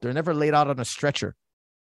go out. They're never laid out on a stretcher.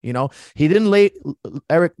 You know, he didn't lay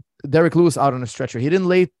Derek Lewis out on a stretcher. He didn't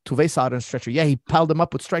lay Tuvesa out on a stretcher. Yeah, he piled him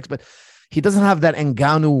up with strikes, but he doesn't have that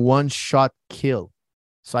Ngannou one-shot kill.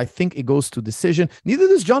 So I think it goes to decision. Neither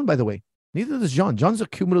does Jon, by the way. Neither does Jon. Jon's a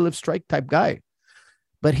cumulative strike type guy,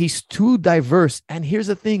 but he's too diverse. And here's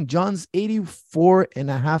the thing. Jon's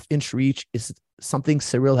 84.5-inch reach is something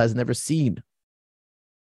Ciryl has never seen.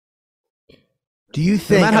 Do you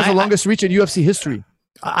think the man has the longest reach in UFC history?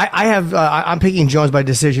 I'm picking Jones by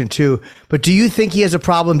decision too, but do you think he has a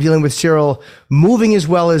problem dealing with Ciryl moving as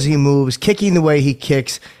well as he moves, kicking the way he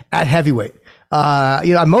kicks at heavyweight?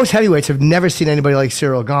 Most heavyweights have never seen anybody like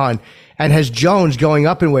Ciryl Gane. And has Jones going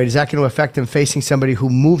up in weight, is that going to affect him facing somebody who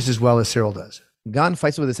moves as well as Cyril does? Gane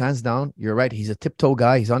fights with his hands down. You're right. He's a tiptoe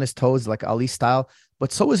guy. He's on his toes like Ali style.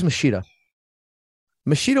 But so is Machida.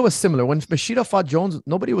 Machida was similar. When Machida fought Jones,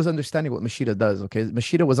 nobody was understanding what Machida does. Okay,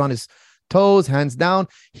 Machida was on his toes, hands down.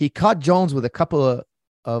 He caught Jones with a couple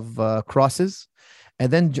of crosses.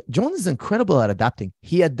 And then Jones is incredible at adapting.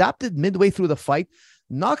 He adapted midway through the fight,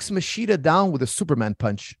 knocks Machida down with a Superman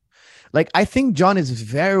punch. Like, I think John is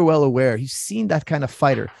very well aware. He's seen that kind of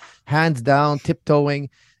fighter. Hands down, tiptoeing.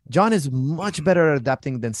 John is much better at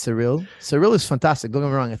adapting than Cyril. Cyril is fantastic. Don't get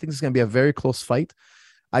me wrong. I think it's going to be a very close fight.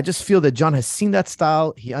 I just feel that John has seen that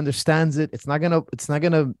style. He understands it. It's not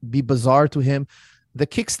gonna be bizarre to him. The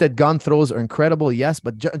kicks that Gane throws are incredible, yes,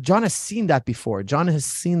 but John has seen that before. John has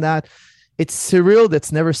seen that. It's Cyril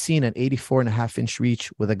that's never seen an 84.5-inch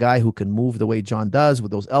reach with a guy who can move the way John does with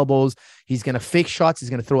those elbows. He's going to fake shots. He's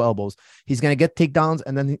going to throw elbows. He's going to get takedowns,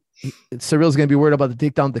 and then Cyril's going to be worried about the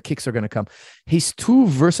takedown. The kicks are going to come. He's too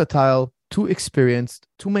versatile, too experienced,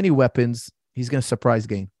 too many weapons. He's going to surprise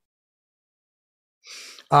Gane.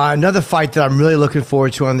 Another fight that I'm really looking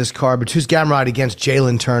forward to on this card, Mateusz Gamrot against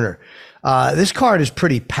Jalen Turner. This card is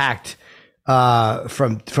pretty packed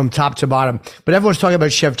from top to bottom, but everyone's talking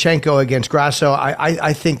about Shevchenko against Grasso.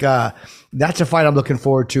 I think that's a fight I'm looking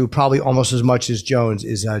forward to probably almost as much as Jones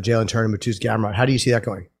is Jalen Turner, Mateusz Gamrot. How do you see that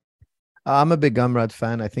going? I'm a big Gamrot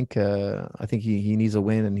fan. I think he needs a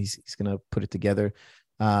win, and he's going to put it together.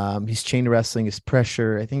 His chain wrestling, his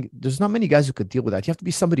pressure. I think there's not many guys who could deal with that. You have to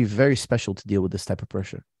be somebody very special to deal with this type of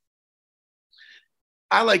pressure.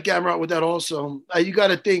 I like Gamrot with that also. You got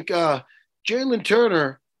to think Jalen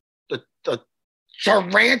Turner, the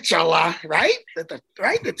tarantula, right?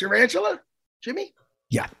 The tarantula, Jimmy?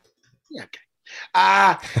 Yeah. Yeah. Okay.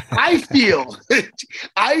 I feel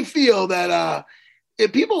that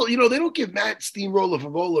if people, they don't give Matt Steamroller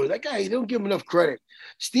Favola, that guy, they don't give him enough credit.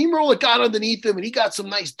 Steamroller got underneath him, and he got some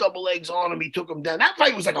nice double legs on him. He took him down. That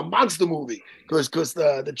fight was like a monster movie because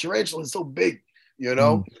the tarantula is so big,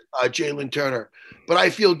 Jalen Turner. But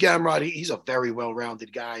I feel Gamrot, he's a very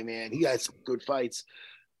well-rounded guy, man. He had some good fights.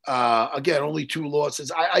 Again, only 2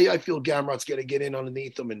 losses. I feel Gamrot's going to get in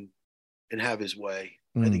underneath him and have his way.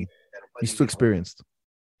 I think he's too experienced.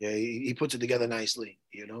 Yeah, he puts it together nicely,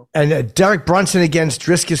 And Derek Brunson against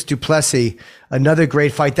Dricus du Plessis, another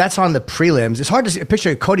great fight. That's on the prelims. It's hard to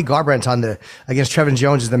picture Cody Garbrandt against Trevin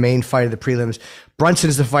Jones is the main fight of the prelims. Brunson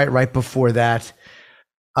is the fight right before that.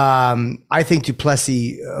 I think du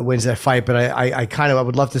Plessis wins that fight, but I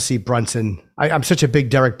would love to see Brunson. I'm such a big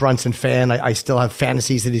Derek Brunson fan. I still have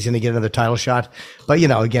fantasies that he's going to get another title shot. But,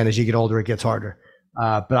 again, as you get older, it gets harder.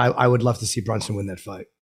 But I would love to see Brunson win that fight.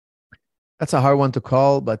 That's a hard one to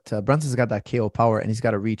call, but Brunson's got that KO power, and he's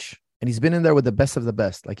got a reach. And he's been in there with the best of the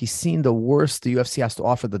best. Like, he's seen the worst the UFC has to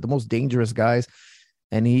offer, the most dangerous guys.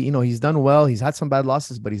 And he's done well. He's had some bad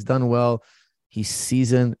losses, but he's done well. He's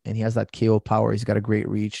seasoned, and he has that KO power. He's got a great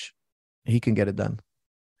reach. He can get it done.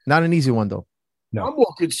 Not an easy one, though. No. I'm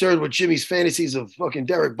more concerned with Jimmy's fantasies of fucking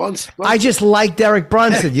Derek Brunson. I just like Derek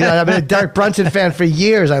Brunson. I've been a Derek Brunson fan for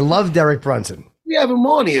years. I love Derek Brunson. We have him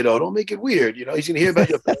on here, though. Don't make it weird. He's going to hear about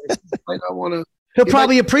your fantasies. Might not want to. He'll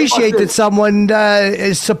probably appreciate that someone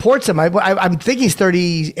supports him. I'm thinking he's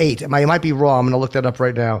 38. I might be wrong. I'm going to look that up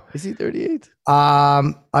right now. Is he 38?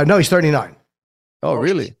 No, he's 39. Oh,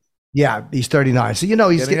 really? Yeah, he's 39. So,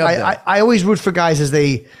 I always root for guys as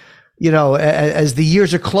they, as the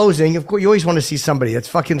years are closing. Of course, you always want to see somebody.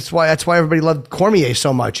 That's why everybody loved Cormier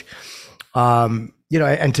so much. And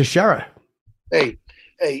Teixeira. Hey,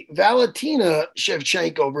 Valentina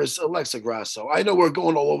Shevchenko versus Alexa Grasso. I know we're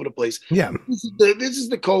going all over the place. Yeah. This is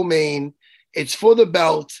the co-main. It's for the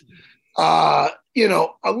belt.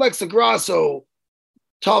 Alexa Grasso,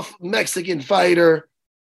 tough Mexican fighter.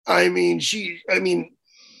 Does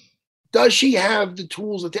she have the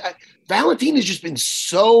tools? Valentina's just been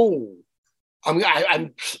so.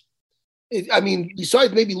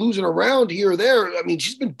 Besides maybe losing a round here or there,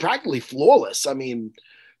 she's been practically flawless. The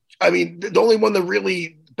only one that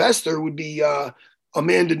really best her would be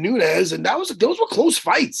Amanda Nunes, and those were close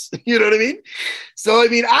fights. You know what I mean? So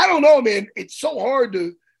I don't know, man. It's so hard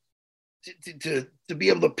to be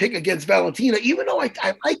able to pick against Valentina, even though I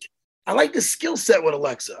like the skill set with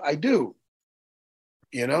Alexa. I do.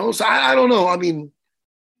 So I don't know.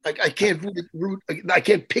 I can't root. I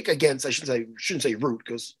can't pick against. I shouldn't say root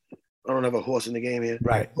because I don't have a horse in the game here.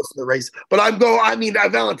 Right. Horse in the race. But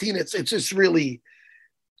Valentina. It's just really.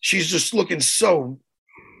 She's just looking so.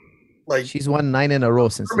 Like she's won 9 in a row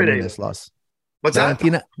since the Nunes loss. What's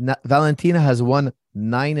Valentina? Valentina has won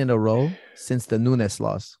 9 in a row since the Nunes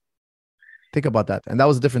loss. Think about that, and that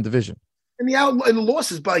was a different division. And the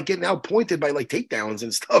losses by getting outpointed by like takedowns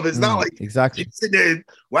and stuff. It's not like exactly. she's sitting there,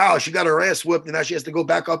 wow, she got her ass whipped and now she has to go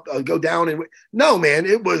back up, go down. And no, man,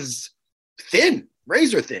 it was thin,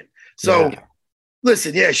 razor thin. So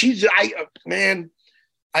listen,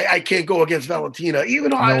 I can't go against Valentina, even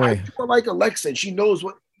though I like Alexa and she knows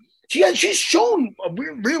what she's shown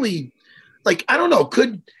really, like, I don't know,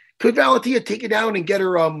 could Valentina take it down and get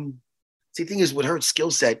her, see, the thing is with her skill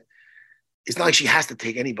set, it's not like she has to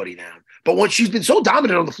take anybody down. But when she's been so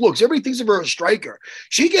dominant on the floor, because everybody thinks of her as a striker,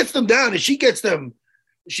 she gets them down and she gets the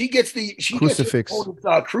crucifix.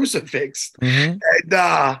 Crucifixed. Mm-hmm.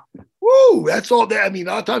 And that's all that. I mean,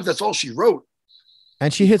 a lot of times that's all she wrote.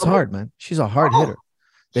 And she hits hard, man. She's a hard hitter.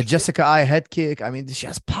 The Jessica I head kick. I mean, she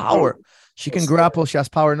has power. She can grapple. She has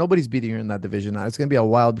power. Nobody's beating her in that division. It's going to be a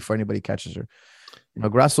while before anybody catches her.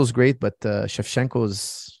 Grasso's great, but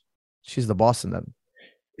she's the boss in them.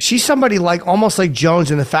 She's somebody almost like Jones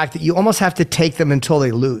in the fact that you almost have to take them until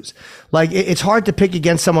they lose. Like it's hard to pick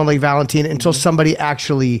against someone like Valentina until somebody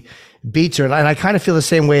actually beats her. And I kind of feel the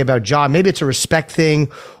same way about John. Maybe it's a respect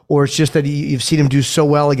thing, or it's just that you've seen him do so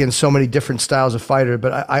well against so many different styles of fighter.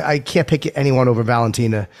 But I can't pick anyone over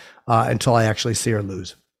Valentina until I actually see her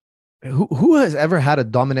lose. Who has ever had a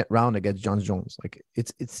dominant round against Jon Jones? Like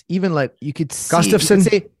it's even like you could see,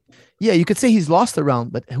 Gustafsson. You could say he's lost a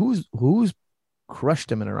round, but who's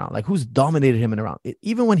crushed him in a round? Like who's dominated him in a round?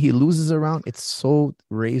 Even when he loses a round, it's so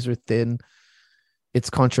razor thin. It's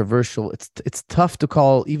controversial. It's tough to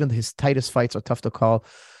call. Even his tightest fights are tough to call.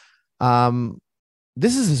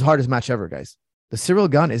 This is his hardest match ever, guys. The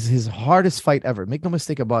Ciryl Gane is his hardest fight ever. Make no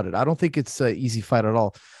mistake about it. I don't think it's an easy fight at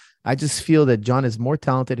all. I just feel that John is more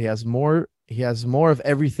talented. He has more of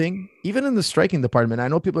everything, even in the striking department. I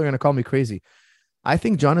know people are going to call me crazy. I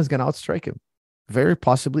think John is going to outstrike him. Very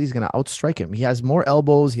possibly he's going to outstrike him. He has more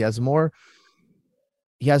elbows. He has more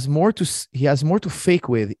to fake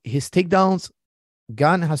with. His takedowns,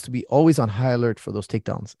 Gane has to be always on high alert for those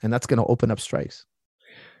takedowns, and that's going to open up strikes.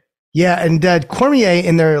 Yeah, and Cormier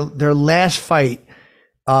in their last fight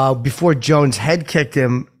before Jones head kicked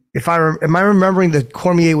him. Am I remembering that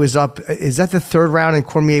Cormier was up? Is that the third round? And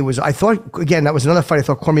Cormier was. I thought again that was another fight. I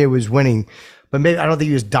thought Cormier was winning, but maybe I don't think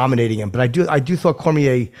he was dominating him. But I do thought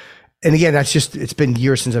Cormier. And again, it's been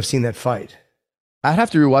years since I've seen that fight. I'd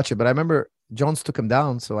have to rewatch it, but I remember Jones took him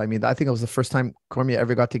down. So I mean, I think it was the first time Cormier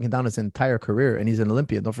ever got taken down his entire career, and he's an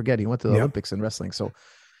Olympian. Don't forget, he went to the Olympics in wrestling. So,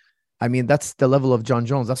 I mean, that's the level of Jon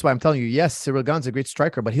Jones. That's why I'm telling you, yes, Ciryl Gane's a great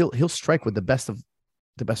striker, but he'll strike with the best of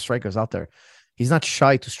the best strikers out there. He's not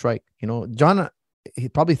shy to strike. John, he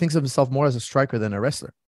probably thinks of himself more as a striker than a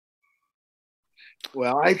wrestler.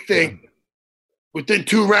 Well, I think within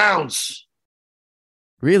 2 rounds.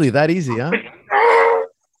 Really, that easy, huh?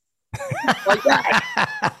 Like that.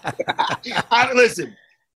 Listen,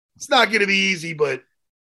 it's not going to be easy, but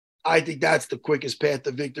I think that's the quickest path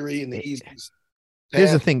to victory and the easiest path.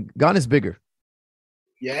 Here's the thing. Gane is bigger.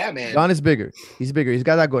 Yeah, man. Gane is bigger. He's bigger. He's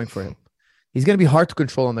got that going for him. He's going to be hard to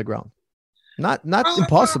control on the ground. Not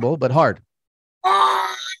impossible, but hard.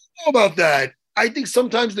 I don't know about that. I think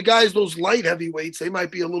sometimes the guys, those light heavyweights, they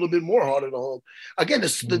might be a little bit more harder to hold. Again,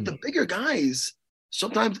 the bigger guys,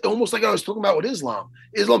 sometimes almost like I was talking about with Islam.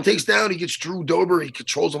 Islam takes down, he gets Drew Dober, he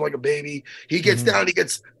controls him like a baby. He gets down, he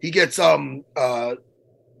gets the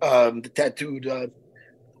tattooed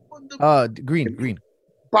Green.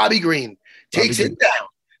 Bobby Green takes him down.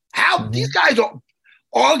 How these guys are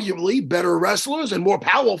arguably better wrestlers and more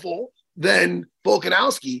powerful than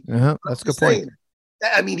Volkanovski. That's a good point.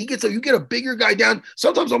 I mean, you get a bigger guy down.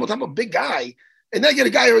 Sometimes I'm a big guy, and then I get a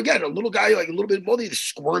guy or again a little guy like a little bit more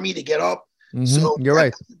squirmy to get up. So you're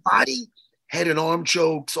right. Body, head and arm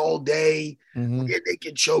chokes all day. Rear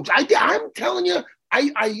naked chokes. I'm telling you,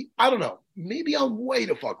 I don't know. Maybe I'm way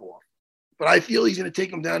to fuck off, but I feel he's going to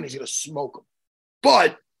take him down. He's going to smoke him.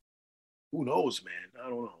 But who knows, man? I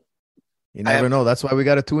don't know. You never know. That's why we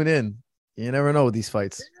got to tune in. You never know with these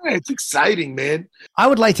fights. Yeah, it's exciting, man. I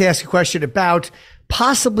would like to ask a question about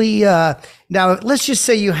possibly now. Let's just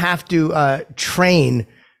say you have to train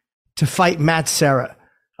to fight Matt Serra.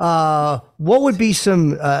 What would be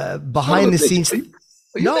some behind the scenes?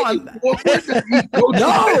 No,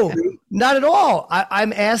 not at all.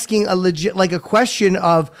 I'm asking a legit, like a question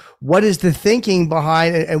of what is the thinking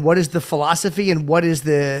behind and what is the philosophy and what is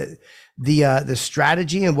the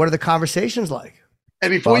strategy and what are the conversations like? And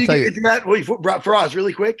before you get into that, for us,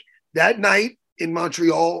 really quick, that night in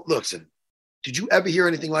Montreal, listen, did you ever hear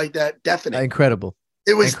anything like that? Deafening. Incredible.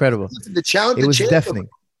 It was incredible. The challenge. It was deafening.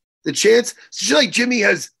 The chance. It's just like Jimmy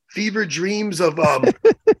has fever dreams of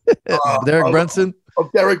Derek Brunson.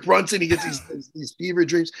 Of Derek Brunson. He gets these fever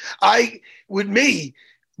dreams. With me,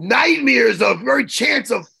 nightmares of very chants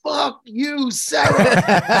of "fuck you, Sarah."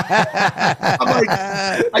 I'm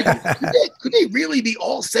like, could they really be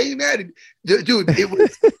all saying that? And, dude, it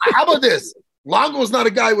was. How about this? Longo's not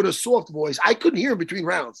a guy with a soft voice. I couldn't hear him between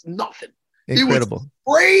rounds. Nothing. Incredible. It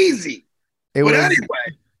was crazy. But anyway,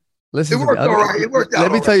 listen, it worked all right. It worked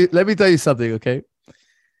out. Let me tell you something, okay?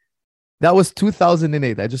 That was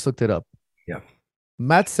 2008. I just looked it up. Yeah.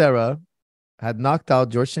 Matt Serra had knocked out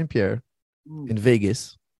George St. Pierre in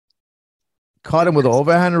Vegas. Caught him with an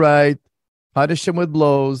overhand right, punished him with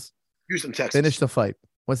blows. Houston, Texas. Finished the fight.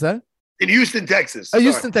 What's that? In Houston, Texas. Oh,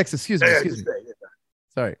 Houston, Texas. Excuse me.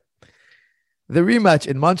 Sorry. The rematch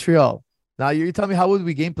in Montreal. Now, you tell me, how would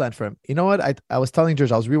we game plan for him? You know what? I was telling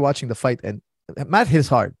George, I was rewatching the fight, and Matt hits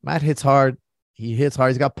hard. He hits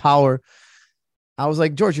hard. He's got power. I was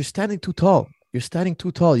like, George, you're standing too tall. You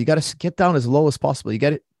got to get down as low as possible. You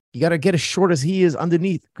got to get as short as he is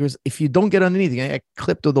underneath, because if you don't get underneath, you're going to get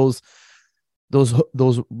clipped to those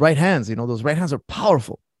right hands. Those right hands are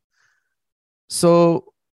powerful.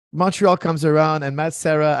 So Montreal comes around, and Matt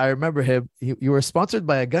Serra, I remember him. You were sponsored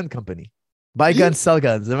by a gun company. Buy guns, sell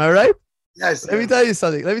guns. Am I right? Yes. Let me tell you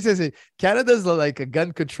something. Canada's like a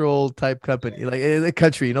gun control type company, like in the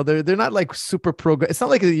country. They're not like super pro. It's not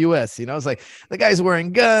like the U.S. It's like the guy's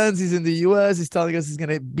wearing guns. He's in the U.S. He's telling us he's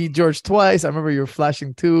gonna beat George twice. I remember you were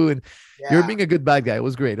flashing too, and you're being a good bad guy. It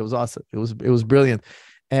was great. It was awesome. It was brilliant.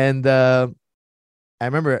 And I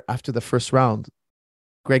remember after the first round,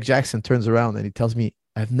 Greg Jackson turns around and he tells me,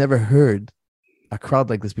 "I've never heard a crowd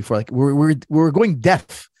like this before. Like we're going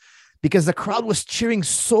deaf." Because the crowd was cheering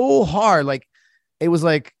so hard, like it was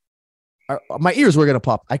like my ears were gonna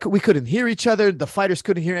pop. We couldn't hear each other. The fighters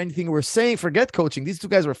couldn't hear anything we were saying. Forget coaching; these two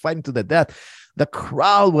guys were fighting to the death. The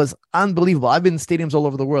crowd was unbelievable. I've been in stadiums all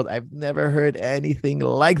over the world. I've never heard anything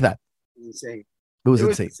like that. Insane. It was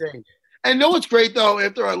insane. And know what's great though?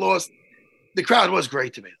 After I lost, the crowd was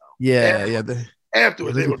great to me though. Yeah.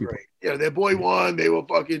 Afterwards, they were great. Their boy won. They were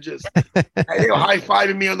fucking just, they were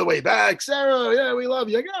high-fiving me on the way back. Sarah, yeah, we love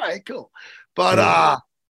you. Like, all right, cool. But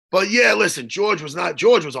yeah, listen, George was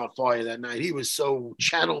on fire that night. He was so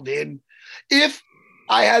channeled in. If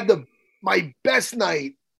I had my best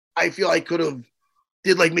night, I feel I could have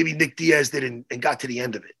did like maybe Nick Diaz did and got to the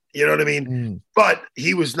end of it. You know what I mean? But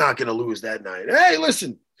he was not going to lose that night. Hey,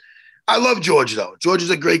 listen, I love George though. George is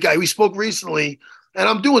a great guy. We spoke recently. And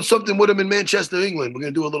I'm doing something with him in Manchester, England. We're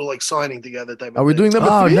going to do a little like signing together type of thing. Are we doing number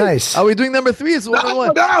 3? Oh, nice. Are we doing number 3? It's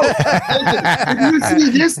 1-on-1. No. If you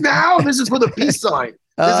see this now, this is for the peace sign.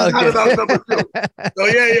 This is not about number 2. So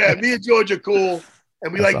yeah. Me and George are cool.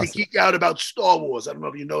 And we like to geek out about Star Wars. I don't know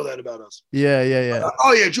if you know that about us.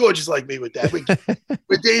 Yeah. George is like me with that.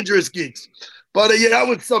 We're dangerous geeks. But that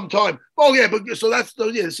was some time. Oh yeah, but so that's so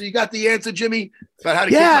you got the answer, Jimmy, about how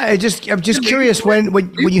to I'm just curious when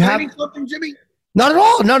you have something, Jimmy? Not at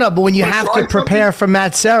all. No. But when you have to prepare for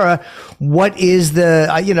Matt Serra, what is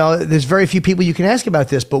there's very few people you can ask about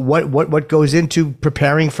this, but what goes into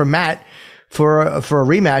preparing for Matt for a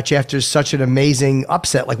rematch after such an amazing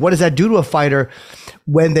upset? Like, what does that do to a fighter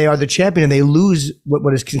when they are the champion and they lose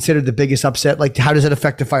what is considered the biggest upset? Like, how does it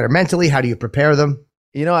affect the fighter mentally? How do you prepare them?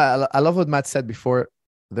 I love what Matt said before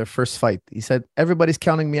their first fight. He said, everybody's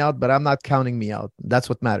counting me out, but I'm not counting me out. That's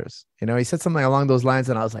what matters. He said something along those lines,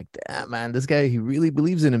 and I was like, damn, man, this guy, he really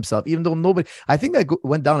believes in himself, even though I think that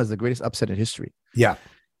went down as the greatest upset in history. Yeah.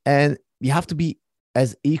 And you have to be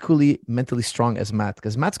as equally mentally strong as Matt,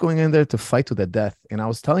 because Matt's going in there to fight to the death. And I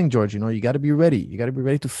was telling George, you got to be ready. You got to be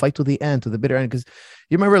ready to fight to the end, to the bitter end. Because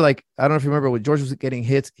you remember, I don't know if you remember when George was getting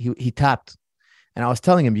hit, he tapped. And I was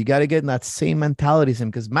telling him, you got to get in that same mentality as him,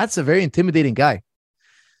 because Matt's a very intimidating guy.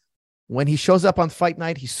 When he shows up on fight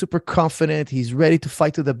night, he's super confident. He's ready to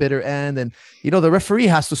fight to the bitter end. And, the referee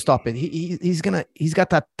has to stop it. He's got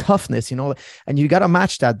that toughness, and you got to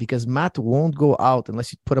match that, because Matt won't go out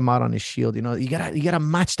unless you put him out on his shield. You got to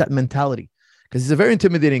match that mentality, because he's a very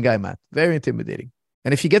intimidating guy, Matt, very intimidating.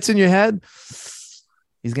 And if he gets in your head,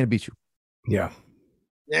 he's going to beat you. Yeah.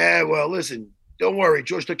 Yeah. Well, listen, don't worry.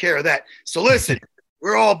 George took care of that. So listen,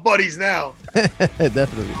 we're all buddies now.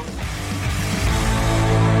 Definitely.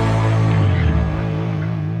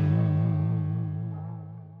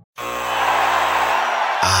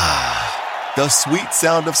 The sweet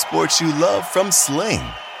sound of sports you love from Sling.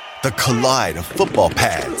 The collide of football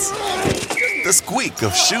pads. The squeak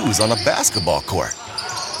of shoes on a basketball court.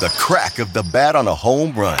 The crack of the bat on a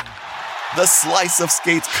home run. The slice of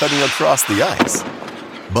skates cutting across the ice.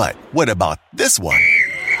 But what about this one?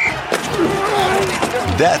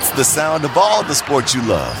 That's the sound of all the sports you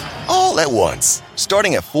love, all at once.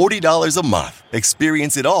 Starting at $40 a month.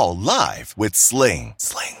 Experience it all live with Sling.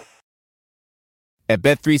 At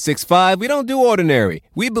Bet365, we don't do ordinary.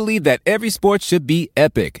 We believe that every sport should be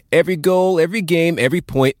epic. Every goal, every game, every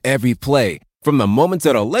point, every play. From the moments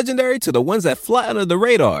that are legendary to the ones that fly under the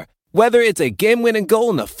radar. Whether it's a game-winning goal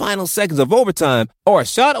in the final seconds of overtime or a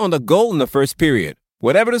shot on the goal in the first period.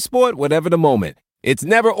 Whatever the sport, whatever the moment. It's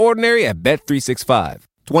never ordinary at Bet365.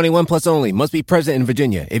 21 plus only. Must be present in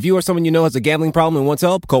Virginia. If you or someone you know has a gambling problem and wants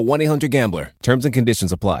help, call 1-800-GAMBLER. Terms and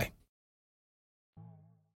conditions apply.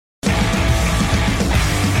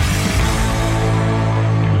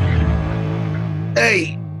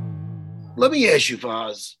 Hey, let me ask you,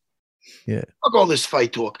 Vaz. Yeah. Fuck all this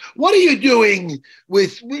fight talk. What are you doing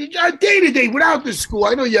with day to day without the school?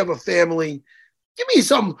 I know you have a family. Give me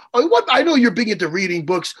some. I know you're big into reading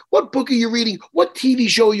books. What book are you reading? What TV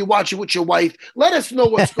show are you watching with your wife? Let us know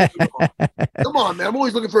what's going on. Come on, man. I'm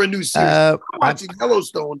always looking for a new series. I'm watching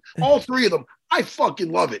Yellowstone. All three of them. I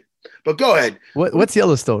fucking love it. But go ahead. What's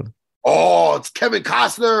Yellowstone? Oh, it's Kevin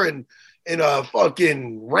Costner and in a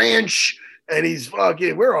fucking ranch. And he's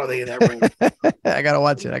fucking, where are they in that ranch? I gotta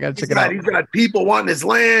watch it. I gotta check it out. He's got people wanting his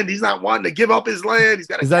land. He's not wanting to give up his land. He's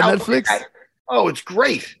got. Is that Netflix? Oh, it's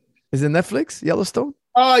great. Is it Netflix? Yellowstone?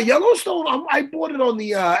 Yellowstone. I bought it on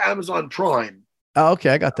the Amazon Prime. Oh, okay,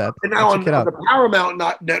 I got that. And now on the Paramount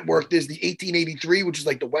network, there's the 1883, which is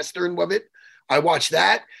like the Western of it. I watched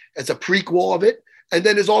that. It's a prequel of it. And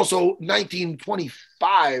then there's also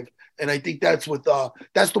 1925. And I think that's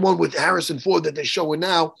the one with Harrison Ford that they're showing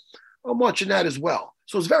now. I'm watching that as well.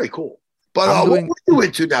 So it's very cool. But what are you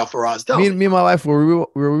into now for us? Me and my wife, were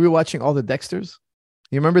we watching all the Dexters?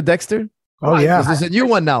 You remember Dexter? Oh, yeah. There's a new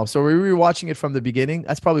one now. So we're rewatching it from the beginning.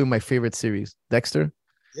 That's probably my favorite series. Dexter.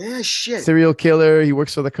 Yeah, shit. Serial killer. He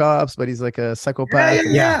works for the cops, but he's like a psychopath.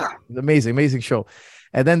 Yeah. Amazing show.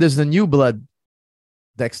 And then there's the New Blood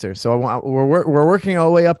Dexter. So we're working our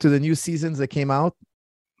way up to the new seasons that came out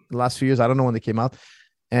the last few years. I don't know when they came out.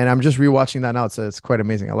 And I'm just rewatching that now. It's quite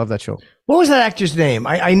amazing. I love that show. What was that actor's name?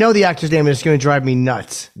 I know the actor's name, and it's going to drive me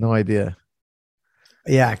nuts. No idea.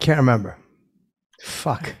 Yeah, I can't remember.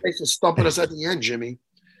 Fuck. Thanks for stumping us at the end, Jimmy.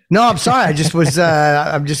 No, I'm sorry. I just was.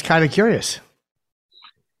 I'm just kind of curious.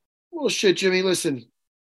 Well, shit, Jimmy. Listen,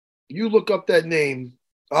 you look up that name.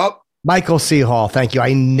 Up. Michael C. Hall. Thank you.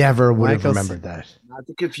 I never would have remembered that. Not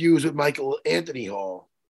to confuse with Michael Anthony Hall,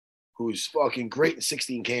 who's fucking great in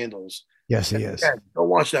 16 Candles. Yes, he is. Yeah, don't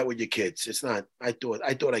watch that with your kids. It's not. I thought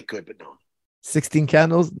I could, but no. 16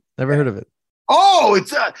 Candles? Never heard of it. Oh,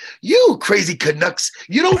 it's you crazy Canucks.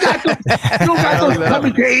 You don't got those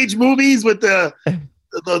coming to age movies with the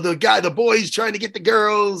guy, the boys trying to get the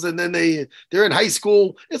girls, and then they're in high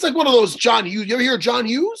school. It's like one of those John Hughes. You ever hear of John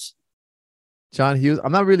Hughes? John Hughes.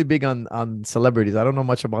 I'm not really big on celebrities. I don't know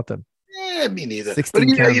much about them. Yeah, me neither.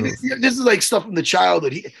 16 But this is like stuff from the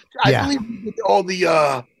childhood. I believe he did all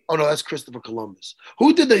the. Oh no, that's Christopher Columbus.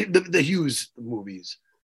 Who did the Hughes movies?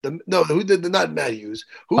 Who did not Matt Hughes?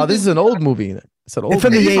 This is an old movie. It's an old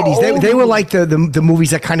from movie. the 80s. They were like the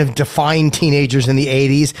movies that kind of defined teenagers in the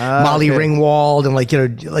 80s. Molly Ringwald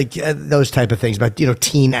and those type of things about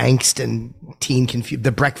teen angst and teen confusion.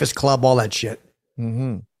 The Breakfast Club, all that shit.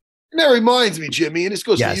 Mm-hmm. And that reminds me, Jimmy, and this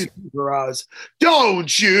goes to you, Faraz.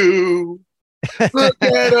 Don't you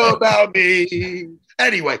forget about me.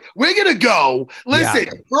 Anyway, we're going to go.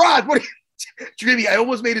 Listen, Faraz, Jimmy, I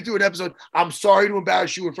almost made it through an episode. I'm sorry to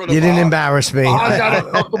embarrass you in front of You didn't embarrass me. I'm not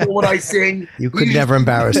uncomfortable when I sing. You could never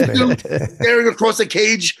embarrass me. Staring across the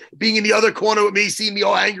cage, being in the other corner with me, seeing me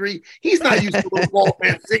all angry. He's not used to a little bald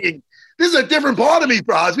man singing. This is a different part of me,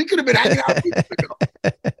 Faraz. We could have been hanging out weeks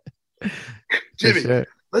ago. Jimmy.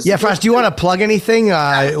 Faraz, do you want to plug anything?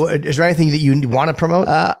 Is there anything that you want to promote?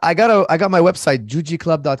 I got my website,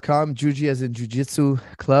 jujiclub.com, Juji as in Jiu-Jitsu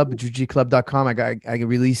Club, jujiclub.com. I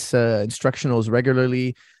release instructionals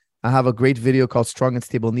regularly. I have a great video called Strong and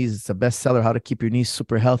Stable Knees. It's a bestseller, how to keep your knees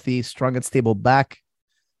super healthy, strong and stable back,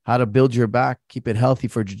 how to build your back, keep it healthy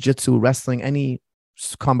for jiu-jitsu, wrestling, any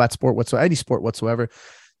combat sport whatsoever, any sport whatsoever.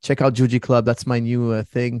 Check out Juji Club. That's my new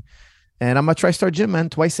thing. And I'm a TriStar Gym, man,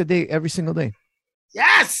 twice a day, every single day.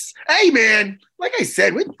 Yes. Hey, man. Like I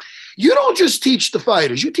said, you don't just teach the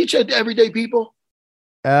fighters. You teach everyday people.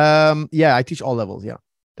 Yeah, I teach all levels. Yeah,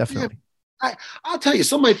 definitely. Yeah. I'll tell you,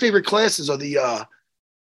 some of my favorite classes are the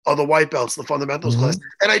white belts, the fundamentals class.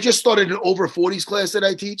 And I just started an over 40s class that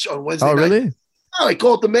I teach on Wednesday night. Oh, really? Oh, I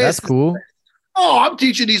call it the Master. That's cool. Oh, I'm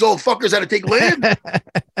teaching these old fuckers how to take land.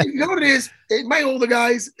 You know what it is? My older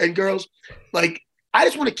guys and girls, like, I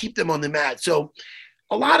just want to keep them on the mat. So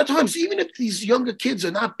a lot of times, even if these younger kids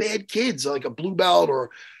are not bad kids, like a blue belt or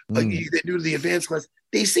like they're new to the advanced class,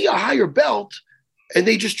 they see a higher belt and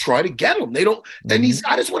they just try to get them. They don't. And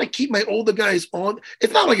I just want to keep my older guys on.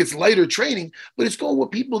 It's not like it's lighter training, but it's going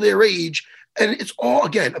with people their age, and it's all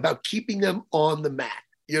again about keeping them on the mat.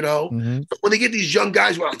 So when they get these young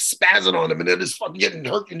guys who are like spazzing on them and they're just fucking getting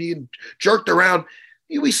herky and jerked around,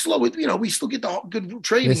 we slow it. We still get the good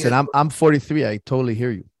training. Listen, I'm 43. I totally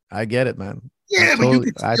hear you. I get it, man. Yeah, but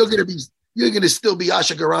you're gonna still be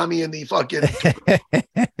Asha Garami in the fucking.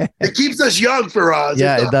 It keeps us young for us.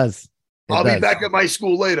 Yeah, it does. I'll be back at my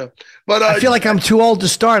school later. But I feel like I'm too old to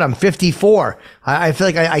start. I'm 54. I feel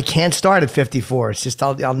like I can't start at 54. It's just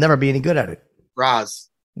I'll never be any good at it. Raz,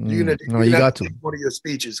 you got to one of your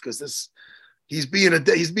speeches because he's being a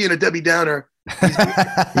Debbie Downer.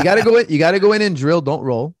 You got to go in and drill. Don't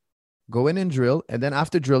roll. Go in and drill, and then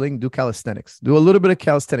after drilling, do calisthenics. Do a little bit of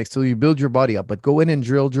calisthenics till you build your body up. But go in and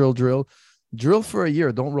drill for a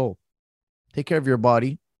year. Don't roll. Take care of your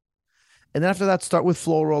body. And then after that, start with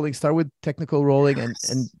flow rolling, start with technical rolling,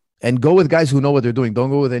 and go with guys who know what they're doing. Don't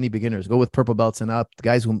go with any beginners. Go with purple belts and up, the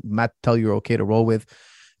guys who Matt tell you are okay to roll with.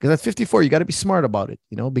 Because at 54, you got to be smart about it,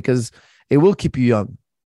 because it will keep you young.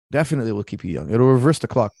 Definitely will keep you young. It'll reverse the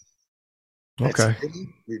clock. Okay.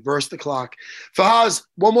 Reverse the clock. Fahaz,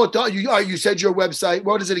 one more time. You said your website.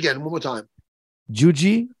 What is it again? One more time.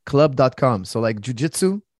 JujiClub.com. So like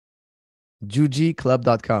jujitsu,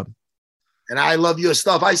 JujiClub.com. And I love your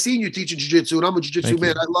stuff. I seen you teaching jiu-jitsu, and I'm a jiu-jitsu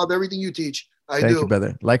man. I love everything you teach. Thank you,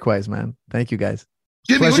 brother. Likewise, man. Thank you, guys.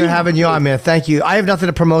 Jimmy, pleasure having you on, man. Thank you. I have nothing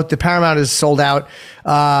to promote. The Paramount is sold out,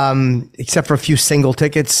 except for a few single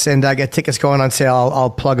tickets, and I get tickets going on sale.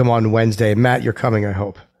 I'll plug them on Wednesday. Matt, you're coming, I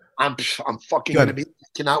hope. I'm fucking going to be.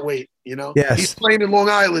 Cannot wait. Yes. He's playing in Long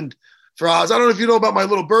Island for us. I don't know if you know about my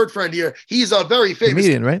little bird friend here. He's a very famous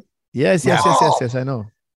comedian, right? Yes. I know.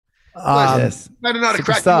 Yes.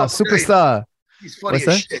 Superstar. He's funny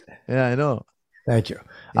as shit. Yeah, I know. Thank you.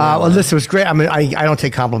 Well, listen, it was great. I mean, I don't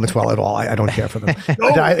take compliments well at all. I don't care for them.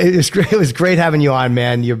 It was great. It was great having you on,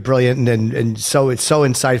 man. You're brilliant and so it's so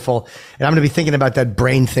insightful. And I'm going to be thinking about that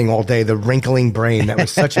brain thing all day, the wrinkling brain. That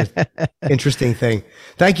was such an interesting thing.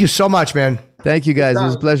 Thank you so much, man. Thank you, guys. It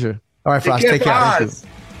was a pleasure. All right, Frost. Take care. Thank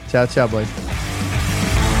you. Ciao, boys.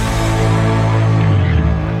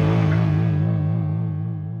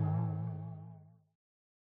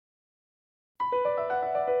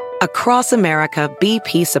 Across America,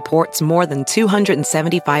 BP supports more than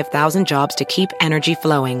 275,000 jobs to keep energy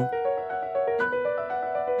flowing.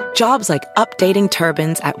 Jobs like updating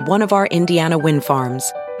turbines at one of our Indiana wind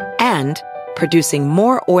farms and producing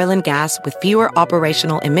more oil and gas with fewer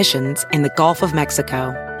operational emissions in the Gulf of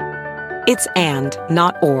Mexico. It's and,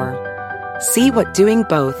 not or. See what doing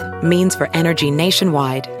both means for energy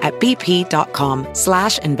nationwide at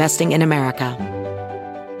bp.com/investing in America.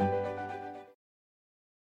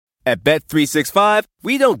 At Bet365,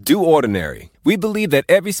 we don't do ordinary. We believe that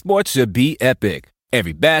every sport should be epic.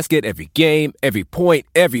 Every basket, every game, every point,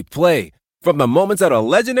 every play. From the moments that are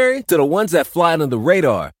legendary to the ones that fly under the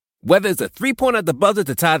radar. Whether it's a three-pointer at the buzzer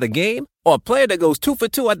to tie the game or a player that goes 2 for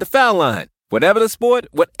 2 at the foul line. Whatever the sport,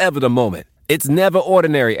 whatever the moment. It's never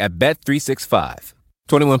ordinary at Bet365.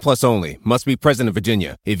 21 plus only. Must be present in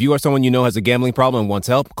Virginia. If you or someone you know has a gambling problem and wants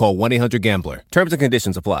help, call 1-800-GAMBLER. Terms and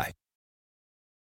conditions apply.